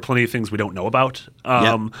 There are plenty of things we don't know about.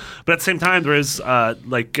 But at the same time, there is, a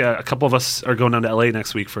couple of us are going down to LA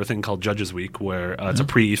next week for a thing called Judges Week, where it's a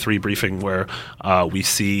pre-E3 briefing where we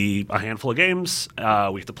see a handful of games, we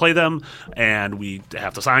have to play them, and we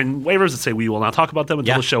have to sign waivers that say we will not talk about them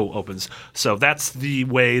until the show opens. So that's the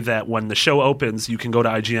way that when the show opens, you can go to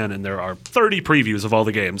IGN and there are 30 previews of all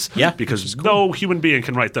the games. Yeah, because no human being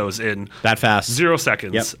can write those in that fast. 0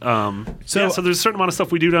 seconds. Yep. So there's a certain amount of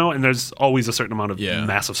stuff we do know, and there's always a certain amount of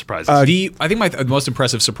massive surprises. I think the most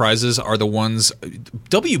impressive surprises are the ones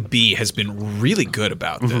WB has been really good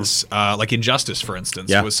about this. Like Injustice, for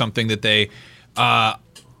instance, was something that they. I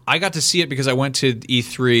got to see it because I went to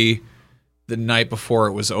E3 the night before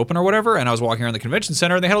it was open or whatever, and I was walking around the convention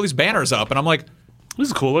center, and they had all these banners up, and I'm like, this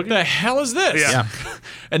is cool looking. The hell is this? Yeah.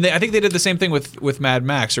 And I think they did the same thing with Mad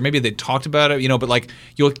Max, or maybe they talked about it, but like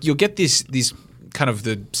you'll get these kind of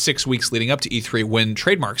the 6 weeks leading up to E3 when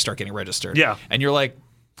trademarks start getting registered. Yeah. And you're like,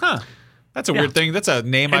 that's a weird thing. That's a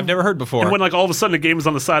name I've never heard before. And when like all of a sudden a game is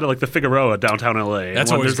on the side of like the Figueroa downtown LA.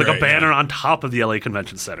 That's and always there's great, like a banner on top of the LA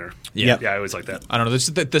Convention Center. Yeah, I always like that. I don't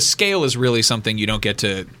know. The scale is really something you don't get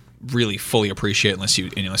to really fully appreciate unless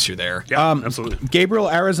you're there. Yeah, absolutely. Gabriel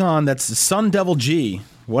Arizon, that's Sun Devil G.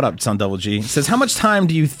 What up, Sun Devil G? Says, how much time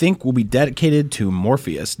do you think will be dedicated to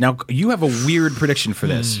Morpheus? Now, you have a weird prediction for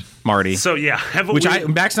this, Marty. So, yeah.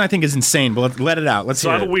 Max and I think is insane, but let it out. Let's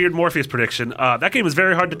hear it. I have a weird Morpheus prediction. That game is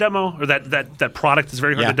very hard to demo, or that product is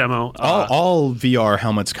very hard to demo. All VR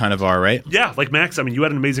helmets kind of are, right? Yeah, like Max, I mean, you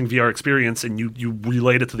had an amazing VR experience, and you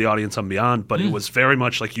relayed it to the audience on Beyond, but it was very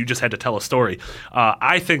much like you just had to tell a story.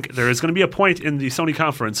 I think there is going to be a point in the Sony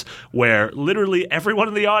conference where literally everyone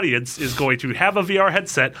in the audience is going to have a VR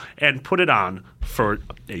headset and put it on for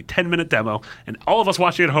a 10-minute demo, and all of us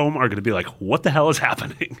watching at home are going to be like, what the hell is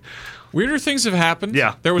happening? Weirder things have happened.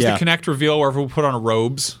 Yeah. There was the Kinect reveal where everyone put on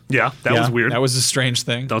robes. Yeah, that was weird. That was a strange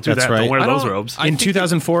thing. Don't do that. Right. Don't wear those robes. In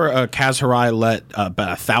 2004, Kaz Hirai let about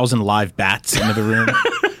 1,000 live bats into the room.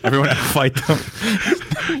 Everyone had to fight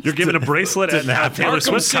them. You're given a bracelet at Taylor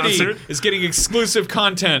Swift concert. Is getting exclusive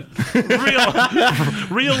content.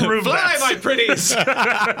 Real room Fly, bats. my pretties.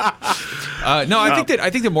 No, I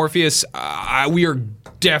think that Morpheus. We are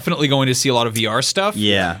definitely going to see a lot of VR stuff.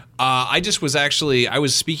 Yeah. I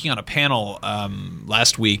was speaking on a panel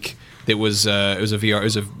last week. It was a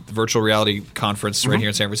virtual reality conference right here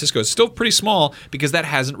in San Francisco. It's still pretty small because that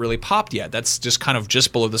hasn't really popped yet. That's just kind of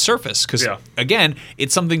just below the surface. Because again,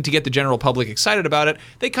 it's something to get the general public excited about it.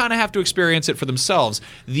 They kind of have to experience it for themselves.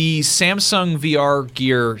 The Samsung VR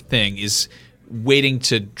Gear thing is waiting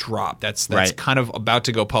to drop. That's right. Kind of about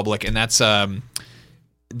to go public, and that's.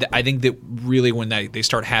 I think that really when they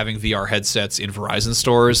start having VR headsets in Verizon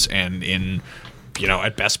stores and in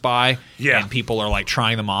at Best Buy, and people are like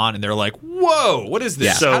trying them on, and they're like, "Whoa, what is this?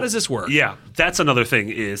 Yeah. So, how does this work?" Yeah, that's another thing.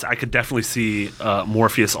 Is I could definitely see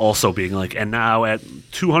Morpheus also being like, and now at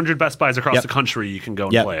 200 Best Buys across the country, you can go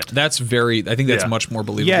and play it. I think that's much more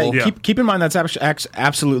believable. Yeah, keep in mind that's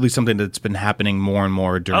absolutely something that's been happening more and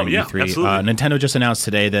more during E3. Nintendo just announced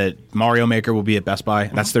today that Mario Maker will be at Best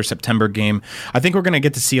Buy. That's their September game. I think we're going to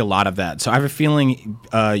get to see a lot of that. So I have a feeling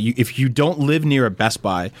if you don't live near a Best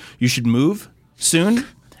Buy, you should move soon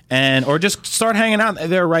or just start hanging out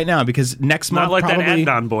there right now because next month Not like probably,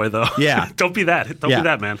 that Adnan boy though. Yeah. Don't be that. Don't be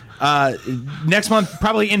that, man. Next month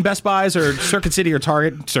probably in Best Buys or Circuit City or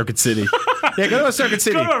Target. Circuit City. Yeah, go to a Circuit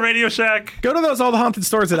City. Go to a Radio Shack. Go to those all the haunted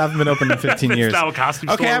stores that haven't been open in 15 years. Now a costume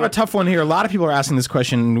Okay, store. I have a tough one here. A lot of people are asking this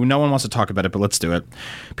question. No one wants to talk about it, but let's do it.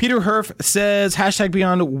 Peter Herf says,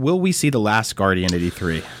 #Beyond, will we see the last Guardian at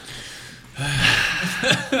E3?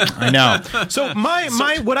 I know. So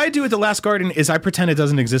what I do with The Last Guardian is I pretend it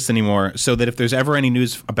doesn't exist anymore so that if there's ever any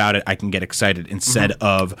news about it, I can get excited instead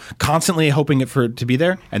of constantly hoping for it to be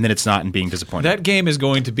there and then it's not and being disappointed. That game is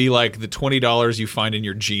going to be like the $20 you find in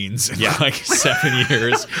your jeans in like 7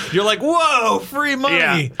 years. You're like, whoa, free money.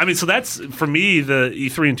 Yeah. I mean, so that's, for me, the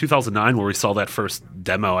E3 in 2009 where we saw that first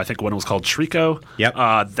demo, I think when it was called Trico. Yep.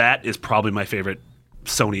 That is probably my favorite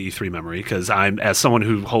Sony E3 memory because I'm, as someone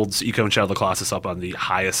who holds Eco and Shadow of the Colossus up on the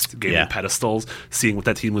highest gaming pedestals, seeing what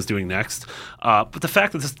that team was doing next. But the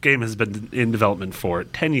fact that this game has been in development for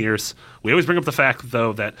 10 years, we always bring up the fact,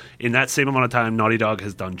 though, that in that same amount of time, Naughty Dog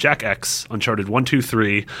has done Jack X, Uncharted 1, 2,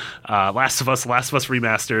 3, Last of Us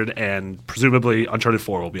Remastered, and presumably Uncharted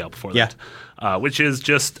 4 will be out before that, which is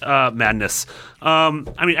just madness. I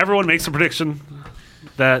mean, everyone makes a prediction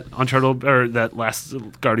that Uncharted or that Last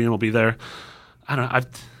Guardian will be there. I don't know.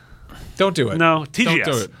 Don't do it. No, TGS. Don't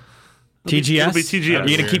do it. TGS? It'll be TGS. You're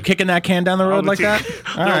going to keep kicking that can down the road like that?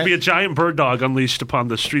 All There'll right. be a giant bird dog unleashed upon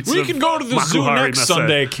the streets of We can go to the zoo Makuhari next Messe.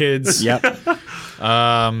 Sunday, kids. Yep.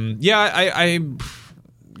 I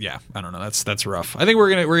don't know. That's rough. I think we're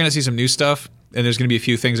gonna see some new stuff, and there's gonna be a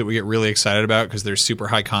few things that we get really excited about because there's super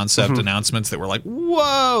high concept announcements that we're like,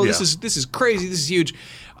 whoa, this is crazy, this is huge,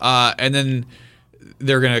 and then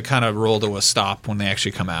they're going to kind of roll to a stop when they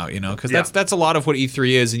actually come out, because that's a lot of what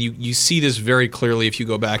E3 is, and you see this very clearly if you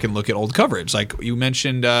go back and look at old coverage. Like you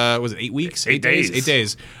mentioned, was it 8 weeks? 8 days. 8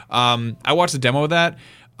 days. I watched the demo of that.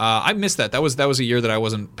 I missed that. That was a year that I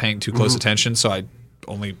wasn't paying too close attention, so I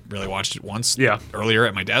only really watched it once earlier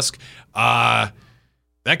at my desk. That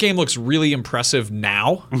game looks really impressive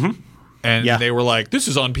now. And they were like, this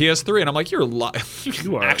is on PS3. And I'm like, you're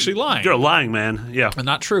actually lying. You're lying, man. Yeah. And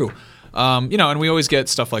not true. And we always get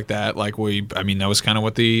stuff like that. Like that was kind of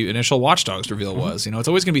what the initial Watch Dogs reveal was. It's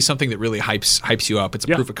always going to be something that really hypes you up. It's a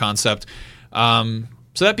proof of concept. So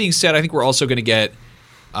that being said, I think we're also going to get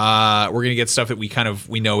stuff that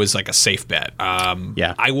we know is like a safe bet.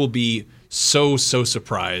 I will be so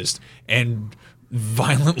surprised and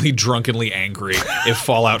violently drunkenly angry if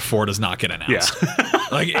Fallout 4 does not get announced.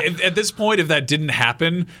 Like at this point, if that didn't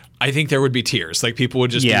happen, I think there would be tears. Like people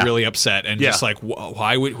would just be really upset and just like,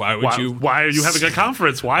 why would you? Why are you having a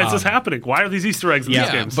conference? Why is this happening? Why are these Easter eggs in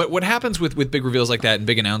these games? But what happens with big reveals like that and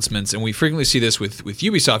big announcements, and we frequently see this with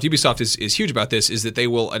Ubisoft. Ubisoft is huge about this. Is that they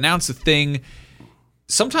will announce a thing.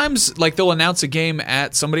 Sometimes, like they'll announce a game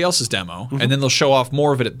at somebody else's demo, and then they'll show off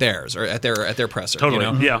more of it at theirs or at their presser.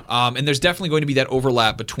 Totally, And there's definitely going to be that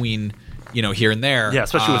overlap between here and there. Yeah,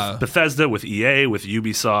 especially with Bethesda, with EA, with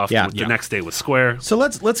Ubisoft, with the next day with Square. So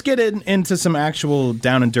let's get into some actual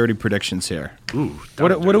down and dirty predictions here. Ooh,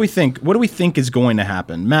 what do we think? What do we think is going to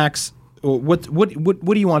happen, Max? What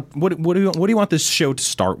do you want? What do you want this show to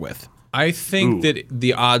start with? I think that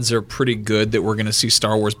the odds are pretty good that we're going to see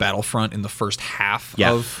Star Wars Battlefront in the first half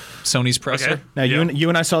of Sony's presser. Okay. Now, you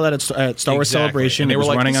and I saw that at Star Wars Celebration. And they it was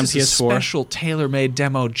were like, running on this is PS4. a special tailor-made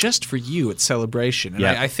demo just for you at Celebration. And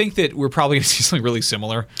Yeah. I think that we're probably going to see something really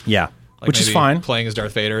similar. Yeah. Like which is maybe fine. Playing as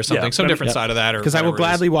Darth Vader or something. Yeah, Some different side of that. Because I will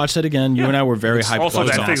gladly watch that again. You and I were very hyped. Also,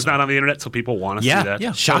 about that it. thing's not on the internet, so people want to see that.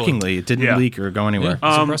 Yeah. Shockingly, it didn't leak or go anywhere.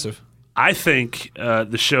 It's impressive. I think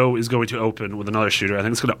the show is going to open with another shooter. I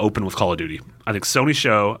think it's going to open with Call of Duty. I think Sony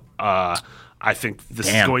show. I think this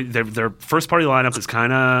is going. Their first party lineup is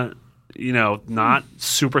kind of not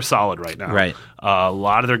super solid right now. Right. A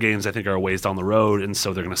lot of their games, I think, are a ways down the road, and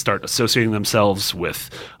so they're going to start associating themselves with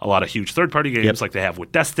a lot of huge third-party games like they have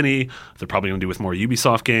with Destiny. They're probably going to do with more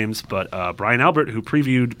Ubisoft games. But Brian Albert, who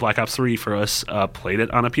previewed Black Ops 3 for us, played it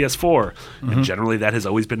on a PS4. And generally, that has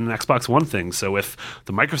always been an Xbox One thing. So if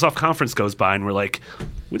the Microsoft conference goes by and we're like,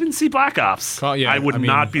 we didn't see Black Ops, I would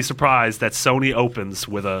not be surprised that Sony opens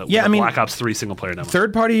with a Black Ops 3 single-player demo.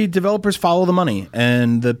 Third-party developers follow the money,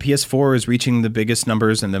 and the PS4 is reaching the biggest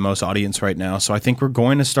numbers and the most audience right now. So I think we're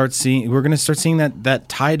going to start seeing that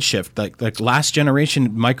tide shift. Like last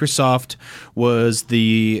generation, Microsoft was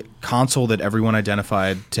the console that everyone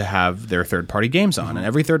identified to have their third-party games on, and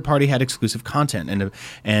every third party had exclusive content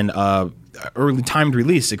and early timed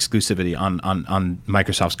release exclusivity on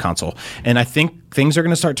Microsoft's console. And I think things are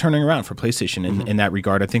going to start turning around for PlayStation in that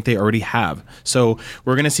regard. I think they already have. So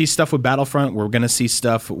we're going to see stuff with Battlefront. We're going to see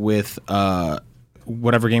stuff with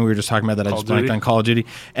whatever game we were just talking about that I just blanked on, Call of Duty.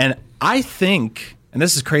 And I think, and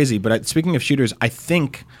this is crazy, but speaking of shooters, I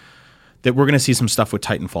think that we're going to see some stuff with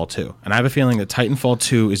Titanfall 2. And I have a feeling that Titanfall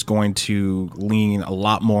 2 is going to lean a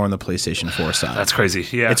lot more on the PlayStation 4 side. That's crazy.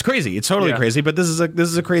 Yeah. It's crazy. It's totally crazy, but this is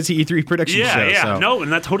a crazy E3 prediction show. Yeah. So. No,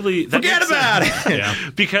 and that Forget about it. Yeah.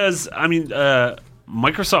 Because, I mean,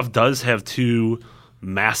 Microsoft does have two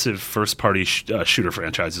massive first-party shooter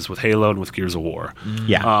franchises with Halo and with Gears of War.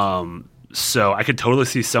 Yeah. So I could totally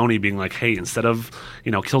see Sony being like, hey, instead of,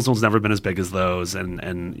 Killzone's never been as big as those,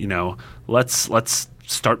 and let's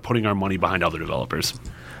start putting our money behind other developers.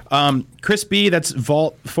 Chris B, that's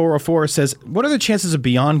Vault 404, says, what are the chances of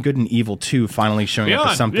Beyond Good and Evil 2 finally showing up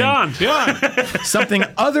as something something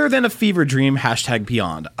other than a fever dream,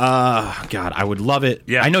 #Beyond? God, I would love it.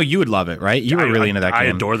 Yeah. I know you would love it, right? You were really into that game. I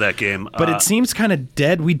adore that game. But it seems kind of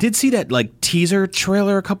dead. We did see that teaser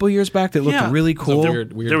trailer a couple years back that looked really cool. Weird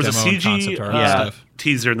there was a demo and CG concept art stuff.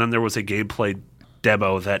 teaser, and then there was a gameplay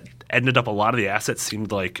demo that ended up, a lot of the assets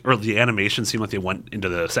seemed like, or the animation seemed like they went into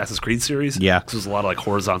the Assassin's Creed series. Yeah. Because there's a lot of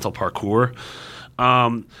horizontal parkour.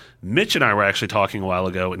 Mitch and I were actually talking a while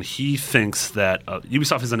ago, and he thinks that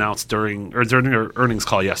Ubisoft has announced during their earnings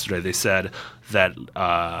call yesterday, they said that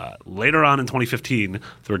later on in 2015,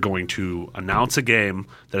 they're going to announce a game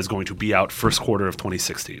that is going to be out first quarter of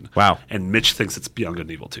 2016. Wow. And Mitch thinks it's Beyond Good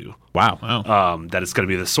and Evil 2. Wow. That it's going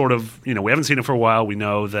to be this sort of, we haven't seen it for a while. We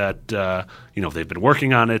know that, they've been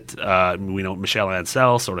working on it. We know Michel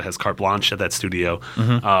Ancel sort of has carte blanche at that studio.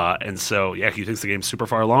 And so, he thinks the game's super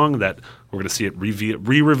far along, that we're going to see it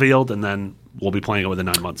re-revealed, and then we'll be playing it within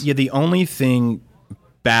 9 months. Yeah, the only thing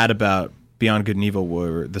bad about Beyond Good and Evil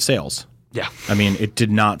were the sales. Yeah. I mean, it did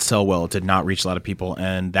not sell well. It did not reach a lot of people.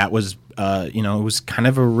 And that was, it was kind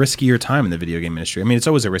of a riskier time in the video game industry. I mean, it's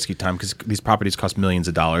always a risky time because these properties cost millions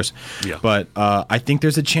of dollars. Yeah. But I think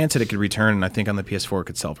there's a chance that it could return, and I think on the PS4 it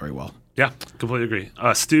could sell very well. Yeah, completely agree.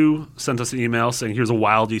 Stu sent us an email saying, here's a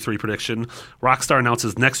wild E3 prediction. Rockstar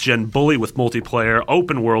announces next-gen Bully with multiplayer,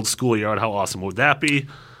 open world schoolyard. How awesome would that be?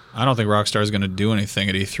 I don't think Rockstar is going to do anything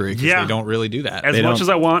at E3 because they don't really do that. As much as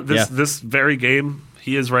I want this very game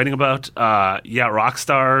he is writing about,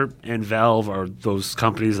 Rockstar and Valve are those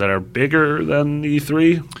companies that are bigger than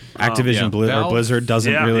E3. Activision Blizzard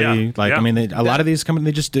doesn't really I mean, a lot of these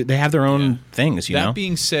companies they have their own things. That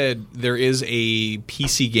being said, there is a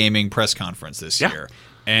PC gaming press conference this year.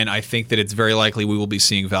 And I think that it's very likely we will be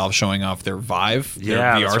seeing Valve showing off their Vive, their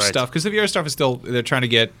VR stuff, because the VR stuff is still, they're trying to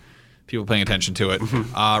get people paying attention to it.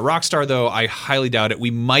 Rockstar, though, I highly doubt it. We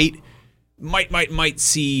might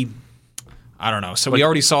see, I don't know. So we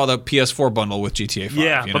already saw the PS4 bundle with GTA 5.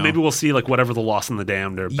 Yeah, but maybe we'll see whatever the Lost in the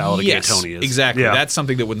Damned or Ballad of Gay Tony is. Exactly. Yeah. That's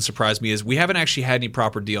something that wouldn't surprise me. Is we haven't actually had any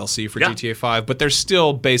proper DLC for GTA 5, but they're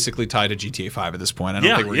still basically tied to GTA 5 at this point. I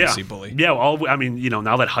don't think we're going to see Bully. Yeah, well,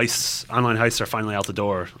 now that online heists are finally out the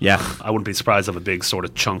door, I wouldn't be surprised of a big sort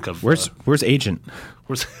of chunk of. Where's Agent?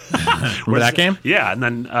 Remember that game? Yeah, and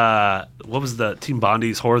then what was the Team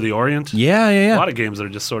Bondi's Horror of the Orient? Yeah. A lot of games that are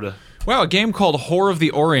just sort of. Wow, a game called Horror of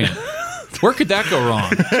the Orient. Where could that go wrong?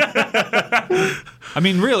 I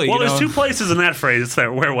mean, really. Well, there's two places in that phrase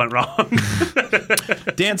where it went wrong.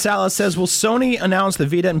 Dan Salas says, will Sony announce the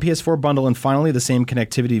Vita and PS4 bundle and finally the same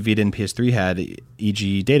connectivity Vita and PS3 had,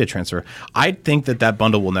 e.g. data transfer? I think that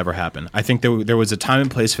bundle will never happen. I think there was a time and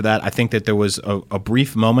place for that. I think that there was a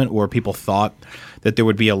brief moment where people thought that there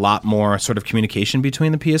would be a lot more sort of communication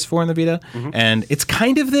between the PS4 and the Vita, and it's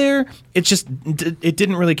kind of there. It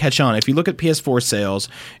didn't really catch on. If you look at PS4 sales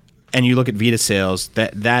and you look at Vita sales,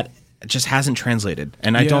 that just hasn't translated.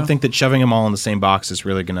 And I don't think that shoving them all in the same box is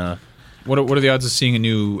really gonna. What are the odds of seeing a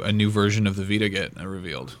new version of the Vita get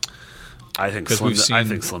revealed? I think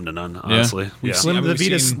slim to none. Honestly,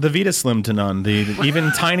 the Vita slim to none. The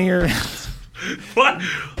even tinier. What?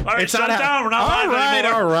 All right, shut down. We're not live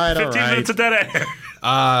anymore. All right. 15 minutes of dead air.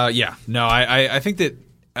 I think that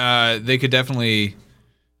they could definitely.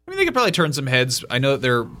 I mean, they could probably turn some heads. I know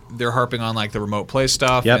that they're harping on the remote play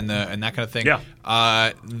stuff and that kind of thing.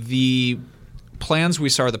 Yeah. The plans we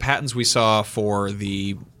saw, the patents we saw for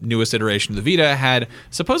the newest iteration of the Vita had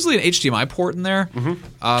supposedly an HDMI port in there.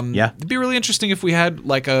 It'd be really interesting if we had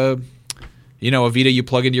a Vita you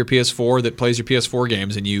plug into your PS4 that plays your PS4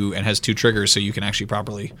 games and has two triggers so you can actually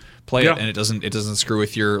properly play it, and it doesn't screw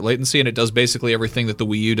with your latency, and it does basically everything that the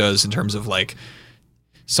Wii U does in terms of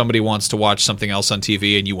somebody wants to watch something else on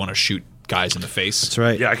TV and you want to shoot guys in the face. That's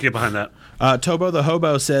right. Yeah, I can get behind that. Tobo the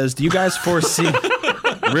Hobo says, do you guys foresee...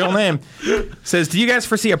 Real name. Says, do you guys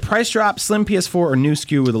foresee a price drop, slim PS4, or new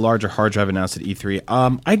SKU with a larger hard drive announced at E3?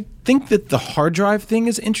 I think that the hard drive thing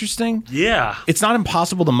is interesting. Yeah. It's not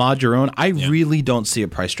impossible to mod your own. I really don't see a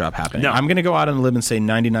price drop happening. No. I'm going to go out on a limb and say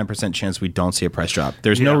 99% chance we don't see a price drop.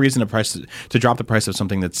 There's no reason to drop the price of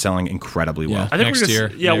something that's selling incredibly well. I think Next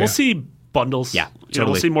year. Yeah, we'll see bundles. Yeah, We'll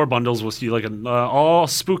totally. see more bundles. We'll see like an all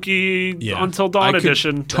spooky Until Dawn I could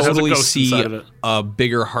edition. that has a totally ghost see inside of it. a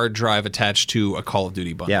bigger hard drive attached to a Call of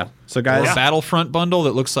Duty bundle. Yeah. So Or guys, a Battlefront bundle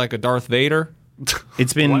that looks like a Darth Vader.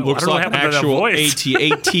 it's been I Looks don't know like what happened to that actual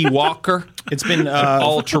voice. AT Walker. it's been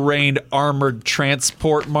All-terrain armored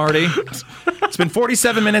transport, Marty. it's been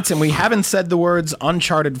 47 minutes and we haven't said the words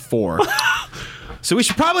Uncharted 4. So we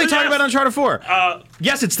should probably talk about Uncharted 4.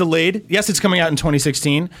 Yes, it's delayed. Yes, it's coming out in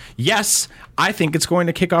 2016. Yes, I think it's going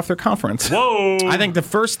to kick off their conference. Whoa. I think the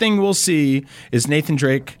first thing we'll see is Nathan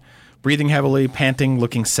Drake breathing heavily, panting,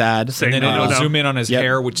 looking sad. Saying And then no, it'll no. zoom in on his Yep.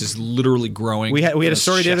 hair, which is literally growing. We had from a his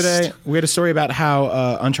story the other chest. day. We had a story about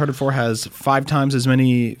how Uncharted 4 has 5 times as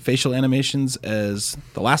many facial animations as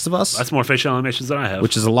The Last of Us, That's more facial animations than I have.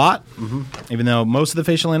 which is a lot. Even though most of the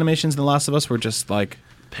facial animations in The Last of Us were just like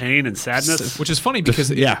pain and sadness. Which is funny because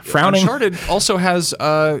frowning. Uncharted also has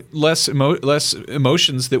less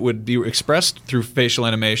emotions that would be expressed through facial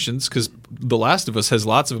animations because The Last of Us has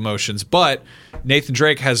lots of emotions, but Nathan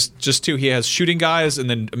Drake has just 2. He has shooting guys and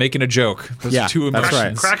then making a joke. Those are 2 that's emotions.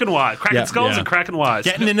 right. Cracking wise, cracking skulls Yeah. and cracking wise.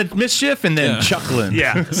 getting into mischief and then chuckling.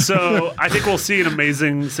 Yeah, so I think we'll see an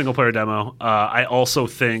amazing single player demo. I also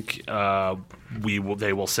think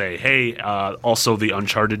they will say, hey, also the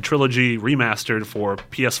Uncharted trilogy remastered for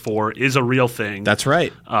PS4 is a real thing. That's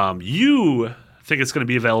right. You think it's going to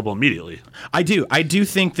be available immediately. I do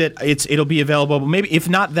think that it'll be available. Maybe if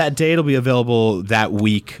not that day, it'll be available that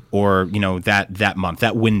week or that month,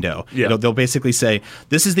 that window. Yeah. They'll basically say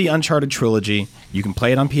this is the Uncharted trilogy. You can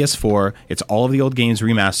play it on PS4. It's all of the old games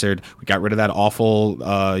remastered. We got rid of that awful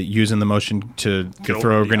using the motion to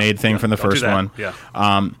throw a grenade thing from the Don't do first that. one. Yeah.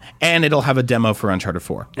 And it'll have a demo for Uncharted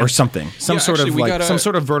 4 or something, some sort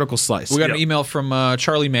of vertical slice. We got an email from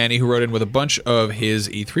Charlie Manny who wrote in with a bunch of his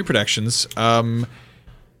E3 predictions.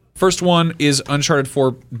 First one is Uncharted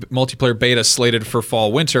 4 multiplayer beta slated for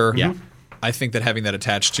fall winter. Yeah. I think that having that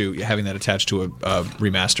attached to a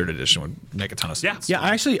remastered edition would make a ton of sense. Yeah,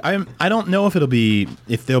 I don't know if there'll be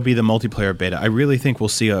the multiplayer beta. I really think we'll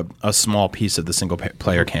see a small piece of the single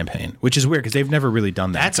player campaign, which is weird because they've never really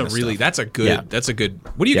done that. That's a good.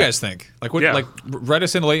 What do you guys think? Write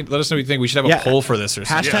us in. Let us know what you think. We should have a poll for this or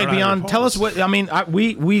something. Hashtag Beyond. Tell us what. I mean,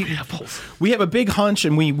 we have a big hunch,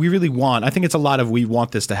 and we really want. I think it's a lot of we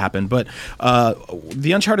want this to happen. But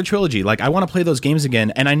the Uncharted trilogy, I want to play those games again,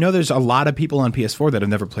 and I know there's a lot of people on PS4 that have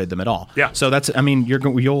never played them at all. Yeah. So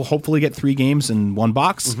you'll hopefully get 3 games in one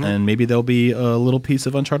box, and maybe there'll be a little piece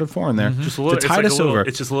of Uncharted 4 in there Just a little, to tide us over.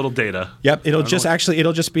 It's just a little data. Yep, it'll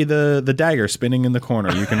just be the dagger spinning in the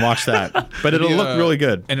corner. You can watch that, but it'll look really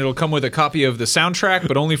good. And it'll come with a copy of the soundtrack,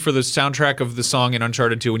 but only for the soundtrack of the song in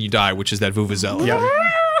Uncharted 2 When You Die, which is that Vuvuzela.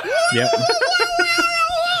 Yeah.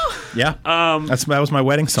 Yeah. That was my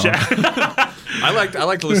wedding song. I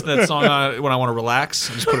like to listen to that song when I want to relax.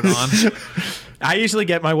 I just put it on. I usually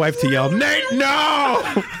get my wife to yell, "Nate, no!"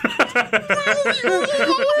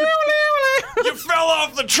 You fell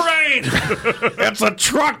off the train. It's a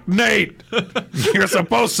truck, Nate. You're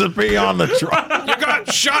supposed to be on the truck. You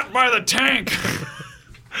got shot by the tank.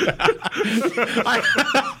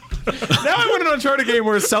 Now I want an Uncharted game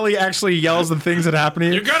where Sully actually yells the things that happen to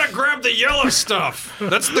you. You gotta grab the yellow stuff.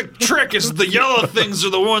 That's the trick. Is the yellow things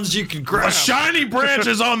are the ones you can grab. The shiny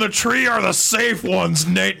branches on the tree are the safe ones,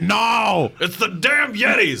 Nate. No, It's the damn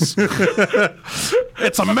Yetis.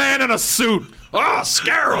 it's a man in a suit. Ah,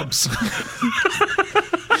 scarabs.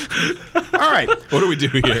 All right. What do we do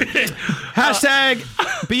here? Hashtag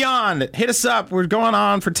Beyond. Hit us up. We're going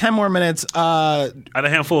on for 10 more minutes. I had a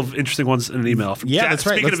handful of interesting ones in an email. Yeah, that's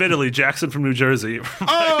right. Speaking of Italy, Jackson from New Jersey.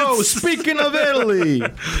 Oh, speaking of Italy,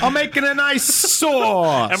 I'm making a nice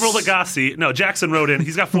sauce. Emerald Agassi. No, Jackson wrote in.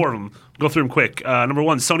 He's got 4 of them. Go through them quick. Number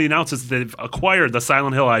 1, Sony announces they've acquired the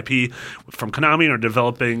Silent Hill IP from Konami and are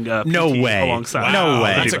developing No PT way. alongside. No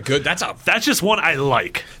way. That's just one I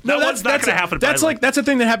like. That one's not going to happen. That's a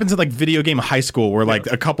thing that happens in video game high school where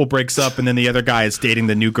a couple breaks up and then the other guy is dating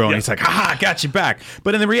the new girl and he's like, "Haha, got you back."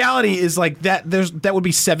 But in the reality is that would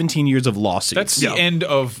be 17 years of lawsuits. That's the end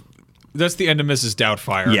of Mrs.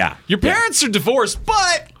 Doubtfire. Yeah. Your parents are divorced,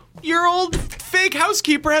 but your old fake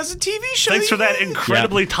housekeeper has a TV show. Thanks for that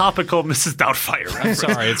incredibly topical Mrs. Doubtfire. I'm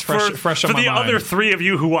sorry, it's fresh on my For the mind. other 3 of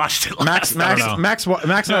you who watched it last Max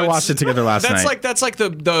and I watched it together last night. That's like the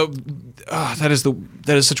that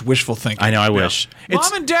is such wishful thinking. I know. I wish.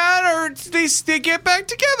 Mom and Dad they get back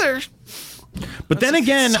together. But then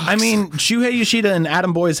again, I mean, Shuhei Yoshida and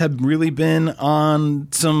Adam Boyes have really been on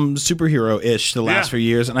some superhero-ish the last few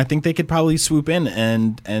years, and I think they could probably swoop in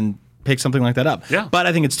and pick something like that up. Yeah. But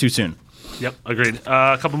I think it's too soon. Yep, agreed.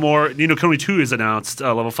 A couple more. Ni no Kuni 2 is announced.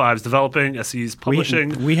 Level 5 is developing. SE's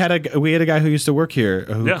publishing. We had a guy who used to work here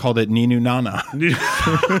who called it Ninu Nana.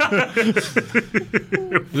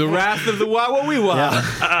 The Wrath of the Wawawiwa.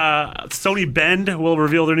 Yeah. Sony Bend will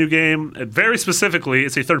reveal their new game. Very specifically,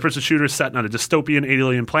 it's a third-person shooter set on a dystopian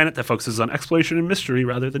alien planet that focuses on exploration and mystery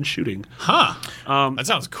rather than shooting. Huh. That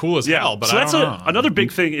sounds cool as hell, but so I don't know. Another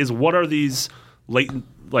big thing is what are these latent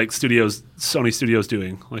Sony Studios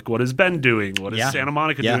doing? Like, what is Ben doing? What is Santa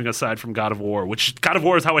Monica doing aside from God of War? Which God of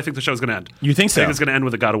War is how I think the show's going to end. You think so? I think it's going to end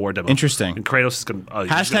with a God of War demo. Interesting. And Kratos is going to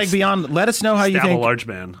Hashtag Beyond. Let us know how you think. a large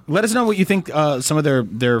man. Let us know what you think. Some of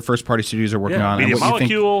their first party studios are working on. Media and what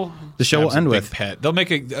Molecule. You think the show will end with. Pet. They'll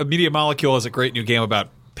make a Media Molecule as a great new game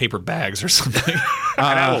about paper bags or something. And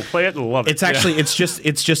I will play it and love it. It's actually it's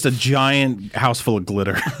just a giant house full of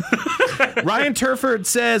glitter. Ryan Turford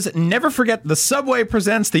says, "Never forget the Subway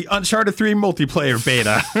presents the Uncharted 3 multiplayer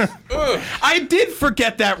beta." I did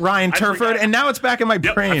forget that, Ryan Turford, and now it's back in my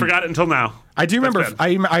brain. I forgot it until now. I do remember.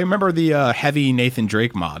 I remember the heavy Nathan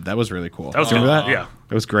Drake mod. That was really cool. That was remember good. that? Yeah,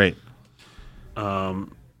 it was great.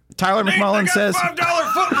 Tyler McMullen says, $5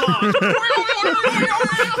 footlong.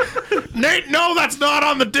 "Nate, no, that's not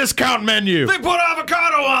on the discount menu." They put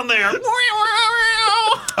avocado on there.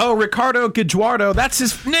 Oh, Ricardo Guajardo, that's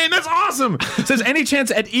his name. That's awesome. Says, any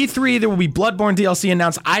chance at E3 there will be Bloodborne DLC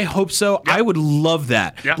announced? I hope so. Yep. I would love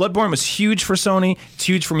that. Yep. Bloodborne was huge for Sony. It's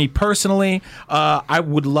huge for me personally. I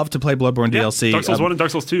would love to play Bloodborne DLC. Dark Souls 1 and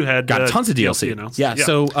Dark Souls 2 had got tons of DLC announced. Yeah.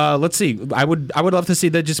 So let's see. I would love to see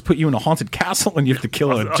that just put you in a haunted castle and you have to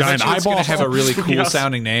kill a giant eyeball. It's going to have a really cool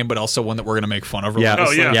sounding name, but also one that we're going to make fun of. Yeah.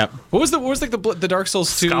 Oh yeah. What was the Dark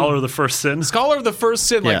Souls 2? Scholar of the First Sin. Scholar of the First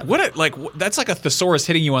Sin. That's like a thesaurus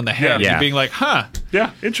hitting you on the head. Yeah. And being like, huh.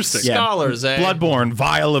 Yeah, interesting. Scholars, eh? Bloodborne,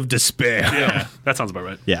 Vial of Despair. Yeah. That sounds about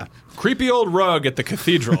right. Yeah. Creepy old rug at the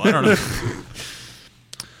cathedral. I don't know.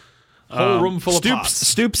 Whole room full of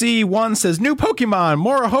pots. Stoopsy1 says, new Pokemon,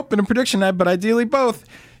 more a hope and a prediction, but ideally both.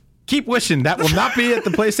 Keep wishing. That will not be at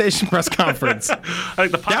the PlayStation press conference. I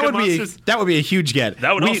think the Pocket Monsters, that would be a huge get.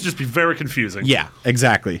 That would also just be very confusing. Yeah,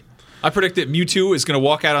 exactly. I predict that Mewtwo is going to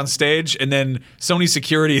walk out on stage, and then Sony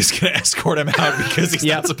security is going to escort him out because he's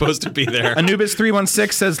not supposed to be there.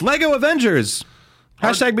 Anubis316 says, Lego Avengers.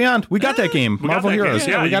 Hashtag Beyond. We got that game. Marvel Heroes.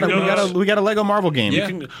 Yeah, we got a Lego Marvel game. Yeah.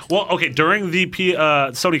 During the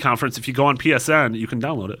Sony conference, if you go on PSN, you can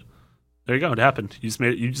download it. There you go. It happened. You just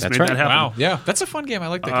made that happen. Wow. Yeah, that's a fun game. I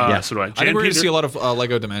like that game. Yeah, so do I. I think we're going to see a lot of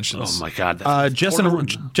Lego Dimensions. Oh my god.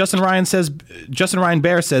 Justin Ryan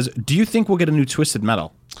Bear says, do you think we'll get a new Twisted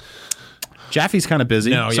Metal? Jaffe's kind of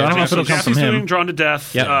busy, so I don't know if it'll come from him. Doing Drawn to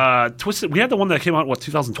Death. Yep. Twisted. We had the one that came out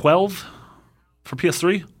 2012 for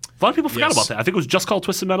PS3. A lot of people forgot about that. I think it was just called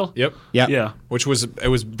Twisted Metal. Yep. Yeah. Which was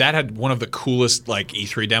that had one of the coolest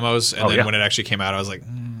E3 demos, and then when it actually came out, I was like,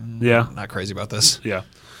 not crazy about this. Yeah.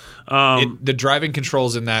 The driving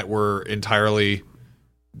controls in that were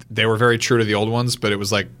they were very true to the old ones, but it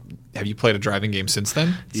was like, have you played a driving game since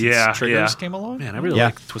then? Since Triggers came along? Man, I really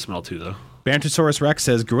like Twisted Metal 2, though. Bantosaurus Rex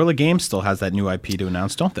says Guerrilla Games still has that new IP to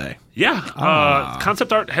announce, don't they? Yeah.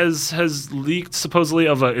 Concept art has leaked supposedly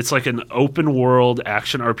of it's like an open world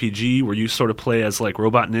action RPG where you sort of play as like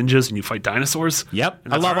robot ninjas and you fight dinosaurs. Yep.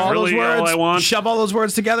 I love all those words. All I want. Shove all those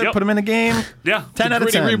words together, put them in a game. Yeah. 10 out of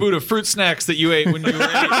 10. Reboot of fruit snacks that you ate when you were 8.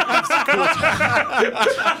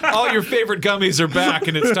 All your favorite gummies are back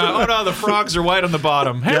and it's time. Oh no, the frogs are white on the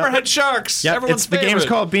bottom. Hammerhead sharks. Yep. Everyone's the game's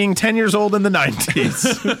called Being 10 Years Old in the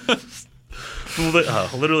 90s.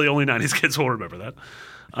 Literally only 90s kids will remember that.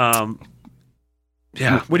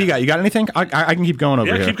 What do you got? You got anything? I can keep going over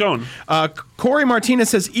here. Yeah, keep going. Corey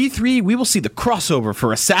Martinez says, E3, we will see the crossover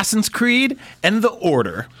for Assassin's Creed and The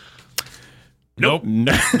Order. Nope.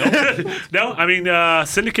 No, I mean,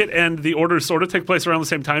 Syndicate and The Order sort of take place around the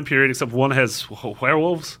same time period, except one has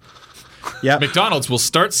werewolves. Yeah. McDonald's will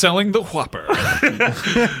start selling the Whopper.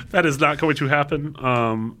 That is not going to happen.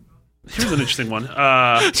 Here's an interesting one.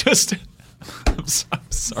 I'm sorry.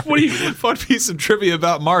 What do you? Fun piece of trivia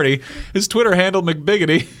about Marty. His Twitter handle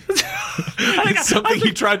McBiggity. It's something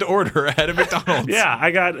he tried to order at a McDonald's.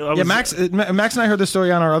 Yeah, Max and I heard this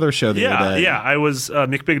story on our other show the other day. Yeah, I was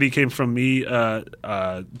McBiggity came from me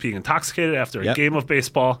being intoxicated after a game of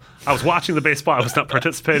baseball. I was watching the baseball. I was not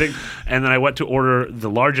participating, and then I went to order the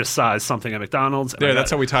largest size something at McDonald's. And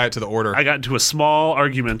That's how we tie it to the order. I got into a small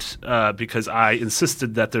argument because I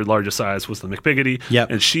insisted that their largest size was the McBiggity,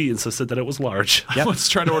 and she insisted that it was large. I was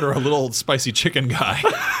trying to order a little spicy chicken guy.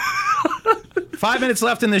 5 minutes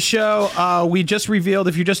left in the show. We just revealed,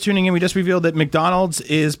 if you're just tuning in, we just revealed that McDonald's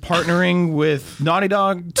is partnering with Naughty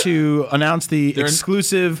Dog to announce the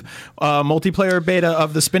exclusive multiplayer beta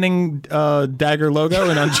of the spinning dagger logo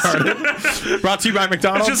in Uncharted. Brought to you by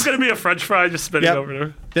McDonald's. It's just going to be a French fry just spinning over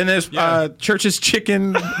there. Then there's Church's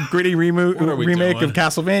Chicken gritty remake of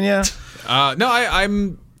Castlevania.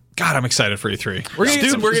 I'm excited for E3. We're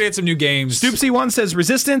gonna get some new games. Stoopsy1 says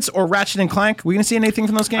Resistance or Ratchet and Clank. We gonna see anything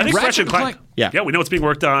from those games? I think Ratchet and Clank. Yeah, we know it's being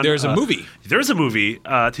worked on. There's a movie. There's a movie.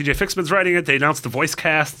 TJ Fixman's writing it. They announced the voice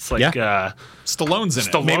cast. It's like Stallone's in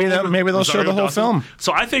it. Maybe they'll show the whole film.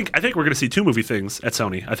 So I think we're going to see two movie things at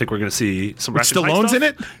Sony. I think we're going to see some Ratchet and Clank Stallone's stuff. in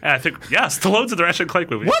it? And I think Stallone's in the Ratchet and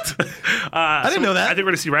Clank movie. What? I didn't know that. I think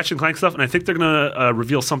we're going to see Ratchet and Clank stuff, and I think they're going to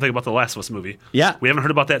reveal something about the Last of Us movie. Yeah, we haven't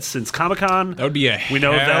heard about that since Comic-Con. That would be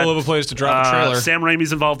hell of a place to drop a trailer. Sam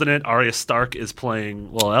Raimi's involved in it. Arya Stark is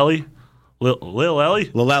playing Lil Ellie. Lil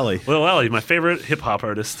Ellie, my favorite hip hop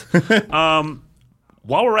artist.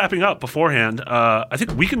 While we're wrapping up beforehand, I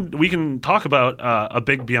think we can talk about a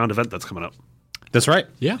big Beyond event that's coming up. That's right.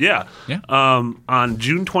 Yeah. On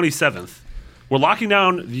June 27th. We're locking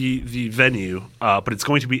down the venue, but it's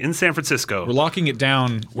going to be in San Francisco. We're locking it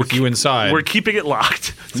down with you inside. We're keeping it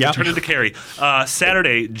locked. It's going to turn into Carrie.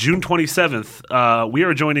 Saturday, June 27th, we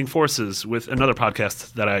are joining forces with another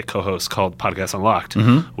podcast that I co-host called Podcast Unlocked,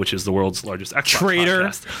 which is the world's largest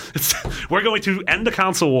Xbox podcast. We're going to end the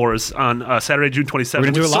console wars on Saturday, June 27th. We're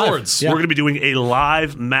going to do it live. We're going to be doing a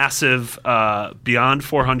live, massive Beyond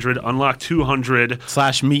 400, Unlock 200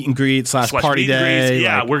 / meet and greet / party day.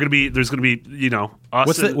 Yeah, there's going to be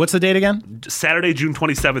us. What's the date again? Saturday, June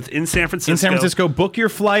 27th in San Francisco. In San Francisco, book your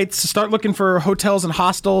flights. Start looking for hotels and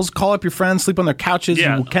hostels. Call up your friends. Sleep on their couches.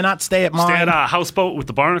 Yeah. You cannot stay at mine. Stay at a Houseboat with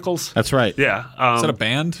the Barnacles. That's right. Yeah. Is that a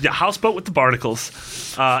band? Yeah, Houseboat with the Barnacles.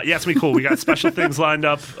 It's going to be cool. We got special things lined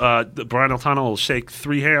up. Brian O'Tonnell will shake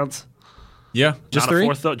 3 hands. Yeah. Just Not 3? A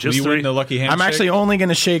fourth, though. Just you 3. win the lucky handshake? I'm actually only going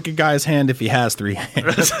to shake a guy's hand if he has 3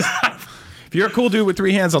 hands. If you're a cool dude with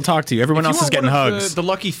 3 hands, I'll talk to you. Everyone else is getting hugs. The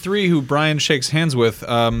lucky 3 who Brian shakes hands with,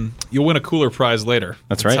 you'll win a cooler prize later.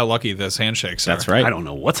 That's right. How lucky this handshakes are. That's right. I don't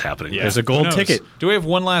know what's happening. There's a gold ticket. Do we have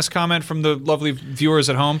one last comment from the lovely viewers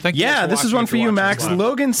at home? Thank you. Yeah, this is one for you, Max.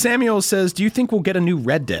 Logan Samuel says, do you think we'll get a new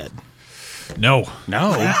Red Dead? No.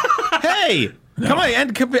 Hey! No. Come on,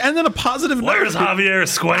 and on a positive note. Where's Javier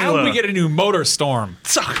Escuela? How do we get a new Motor Storm?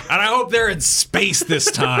 And I hope they're in space this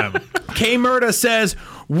time. K. Murda says,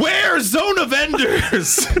 where's Zone of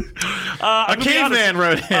Enders? A caveman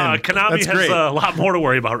wrote in. Konami has a lot more to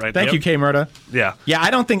worry about right now. Thank you, K. Murda. Yeah. Yeah, I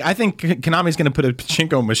think Konami's going to put a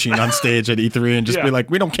pachinko machine on stage at E3 and just be like,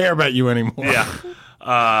 we don't care about you anymore.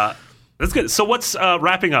 Yeah. That's good. So what's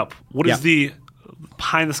wrapping up? What is the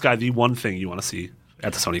pie in the sky, the one thing you want to see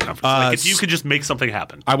at the Sony conference? Like if you could just make something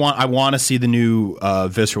happen. I want to see the new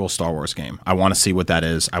visceral Star Wars game. I want to see what that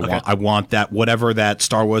is. I want that, whatever that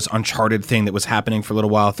Star Wars Uncharted thing that was happening for a little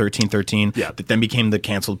while, 1313, that then became the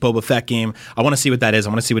canceled Boba Fett game. I want to see what that is. I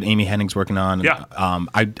want to see what Amy Hennig's working on. Yeah.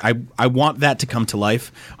 I want that to come to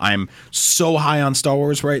life. I'm so high on Star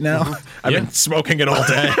Wars right now. I've been smoking it all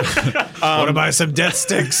day. Want to buy some death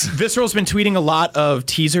sticks? Visceral's been tweeting a lot of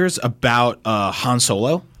teasers about Han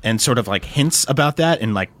Solo. And sort of like hints about that,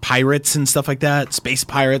 and like pirates and stuff like that, space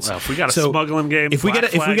pirates. Well, if we got a smuggling game, if we get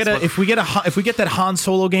that Han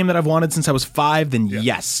Solo game that I've wanted since I was 5, then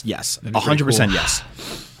yes, 100% yes.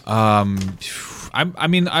 I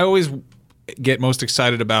mean, I always get most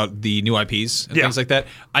excited about the new IPs and things like that.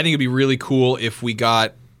 I think it'd be really cool if we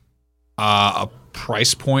got a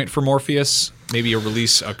price point for Morpheus. Maybe a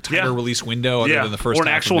tighter release window other than the first or an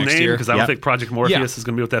half actual of next name, year. because I don't think Project Morpheus is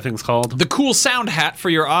going to be what that thing's called. The cool sound hat for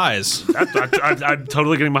your eyes. I'm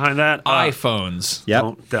totally getting behind that. iPhones.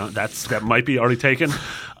 That might be already taken.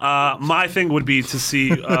 My thing would be to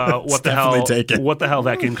see what the hell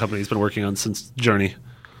that game company's been working on since Journey,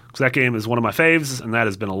 because that game is one of my faves, and that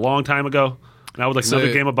has been a long time ago. And I would like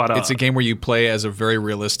another game about it's a game where you play as a very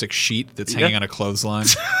realistic sheet that's hanging on a clothesline.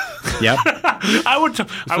 Yep. I would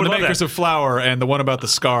the makers of Flower and the one about the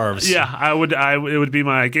scarves. Yeah, I would. It would be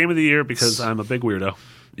my game of the year because I'm a big weirdo.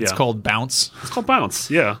 Yeah. It's called Bounce. It's called Bounce.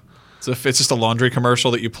 Yeah. It's just a laundry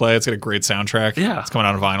commercial that you play. It's got a great soundtrack. Yeah. It's coming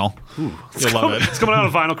out on vinyl. You'll love it. It's coming out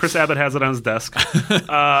on vinyl. Chris Abbott has it on his desk.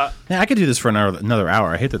 Yeah, I could do this for another hour.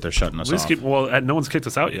 I hate that they're shutting us We just off. no one's kicked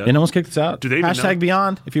us out yet. Yeah, no one's kicked us out. Do they even Hashtag know?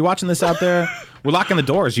 Beyond. If you're watching this out there, we're locking the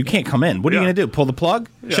doors. You can't come in. What are you Yeah. going to do? Pull the plug?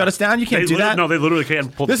 Yeah. Shut us down? You can't do that? No, they literally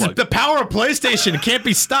can't pull the This plug. is the power of PlayStation. It can't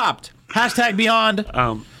be stopped. Hashtag Beyond.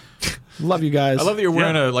 Love you guys. I love that you're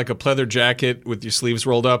wearing a pleather jacket with your sleeves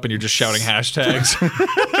rolled up and you're just shouting hashtags.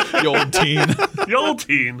 The old teen. The old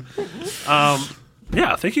teen.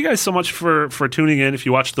 Yeah, thank you guys so much for tuning in. If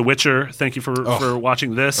you watched The Witcher, thank you for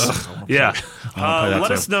watching this. Yeah,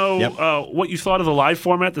 let us know what you thought of the live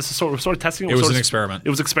format. This is we're sort of testing it. It was an experiment. It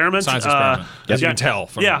was an experiment. Science experiment. As you can tell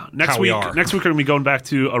from next how week. we are. Next week we're going to be going back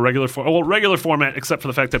to a regular format, except for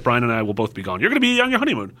the fact that Brian and I will both be gone. You're going to be on your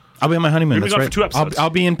honeymoon. I'll be on my honeymoon. You're That's gonna be right. gone for 2 episodes. I'll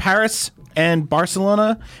be in Paris and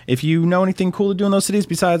Barcelona. If you know anything cool to do in those cities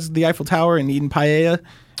besides the Eiffel Tower and eating paella,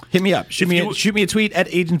 hit me up. Shoot me a tweet at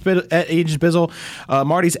Agent Bizzle.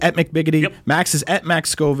 Marty's at McBiggity. Yep. Max is at Max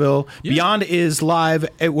Scoville. Beyond is live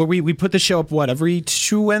where we put the show up every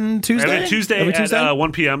Tuesday? Every Tuesday at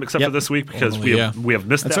 1 p.m. except for this week because we have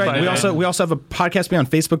missed That's that. right. By We also have a podcast Beyond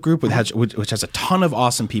Facebook group which has a ton of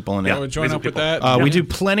awesome people in it. Yeah. Would join up with people. that. We do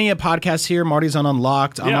plenty of podcasts here. Marty's on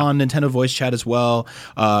Unlocked. I'm on Nintendo Voice Chat as well.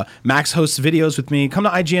 Max hosts videos with me. Come to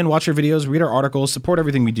IGN, watch our videos, read our articles, support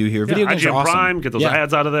everything we do here. Video games are IGN awesome. Prime, get those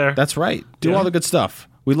ads out of there. That's right. Do all the good stuff.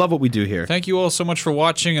 We love what we do here. Thank you all so much for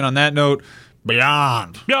watching. And on that note,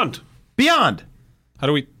 Beyond. Beyond. How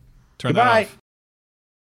do we turn Goodbye. that off?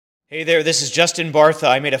 Hey there, this is Justin Bartha.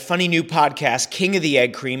 I made a funny new podcast, King of the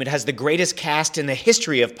Egg Cream. It has the greatest cast in the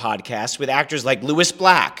history of podcasts with actors like Louis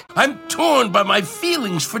Black, I'm torn by my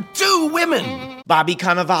feelings for 2 women. Bobby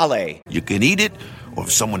Cannavale, You can eat it, or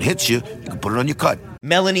if someone hits you, you can put it on your cut.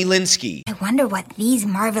 Melanie Linsky, I wonder what these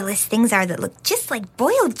marvelous things are that look just like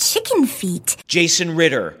boiled chicken feet. Jason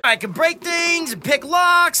Ritter, I can break things and pick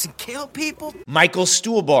locks and kill people. Michael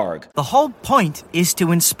Stuhlbarg, The whole point is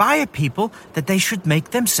to inspire people that they should make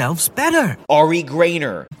themselves better. Ari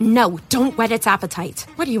Grainer, No, don't whet its appetite.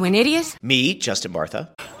 What are you, an idiot? me, Justin Bartha,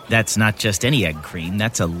 That's not just any egg cream,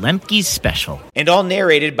 that's a Lemke's special. and all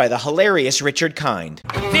narrated by the hilarious Richard Kind.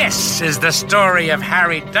 This is the story of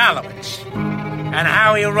Harry Dalowitz and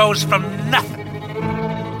how he rose from nothing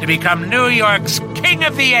to become New York's King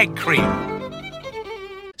of the Egg Cream.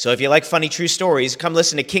 So if you like funny true stories, come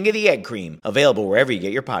listen to King of the Egg Cream, available wherever you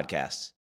get your podcasts.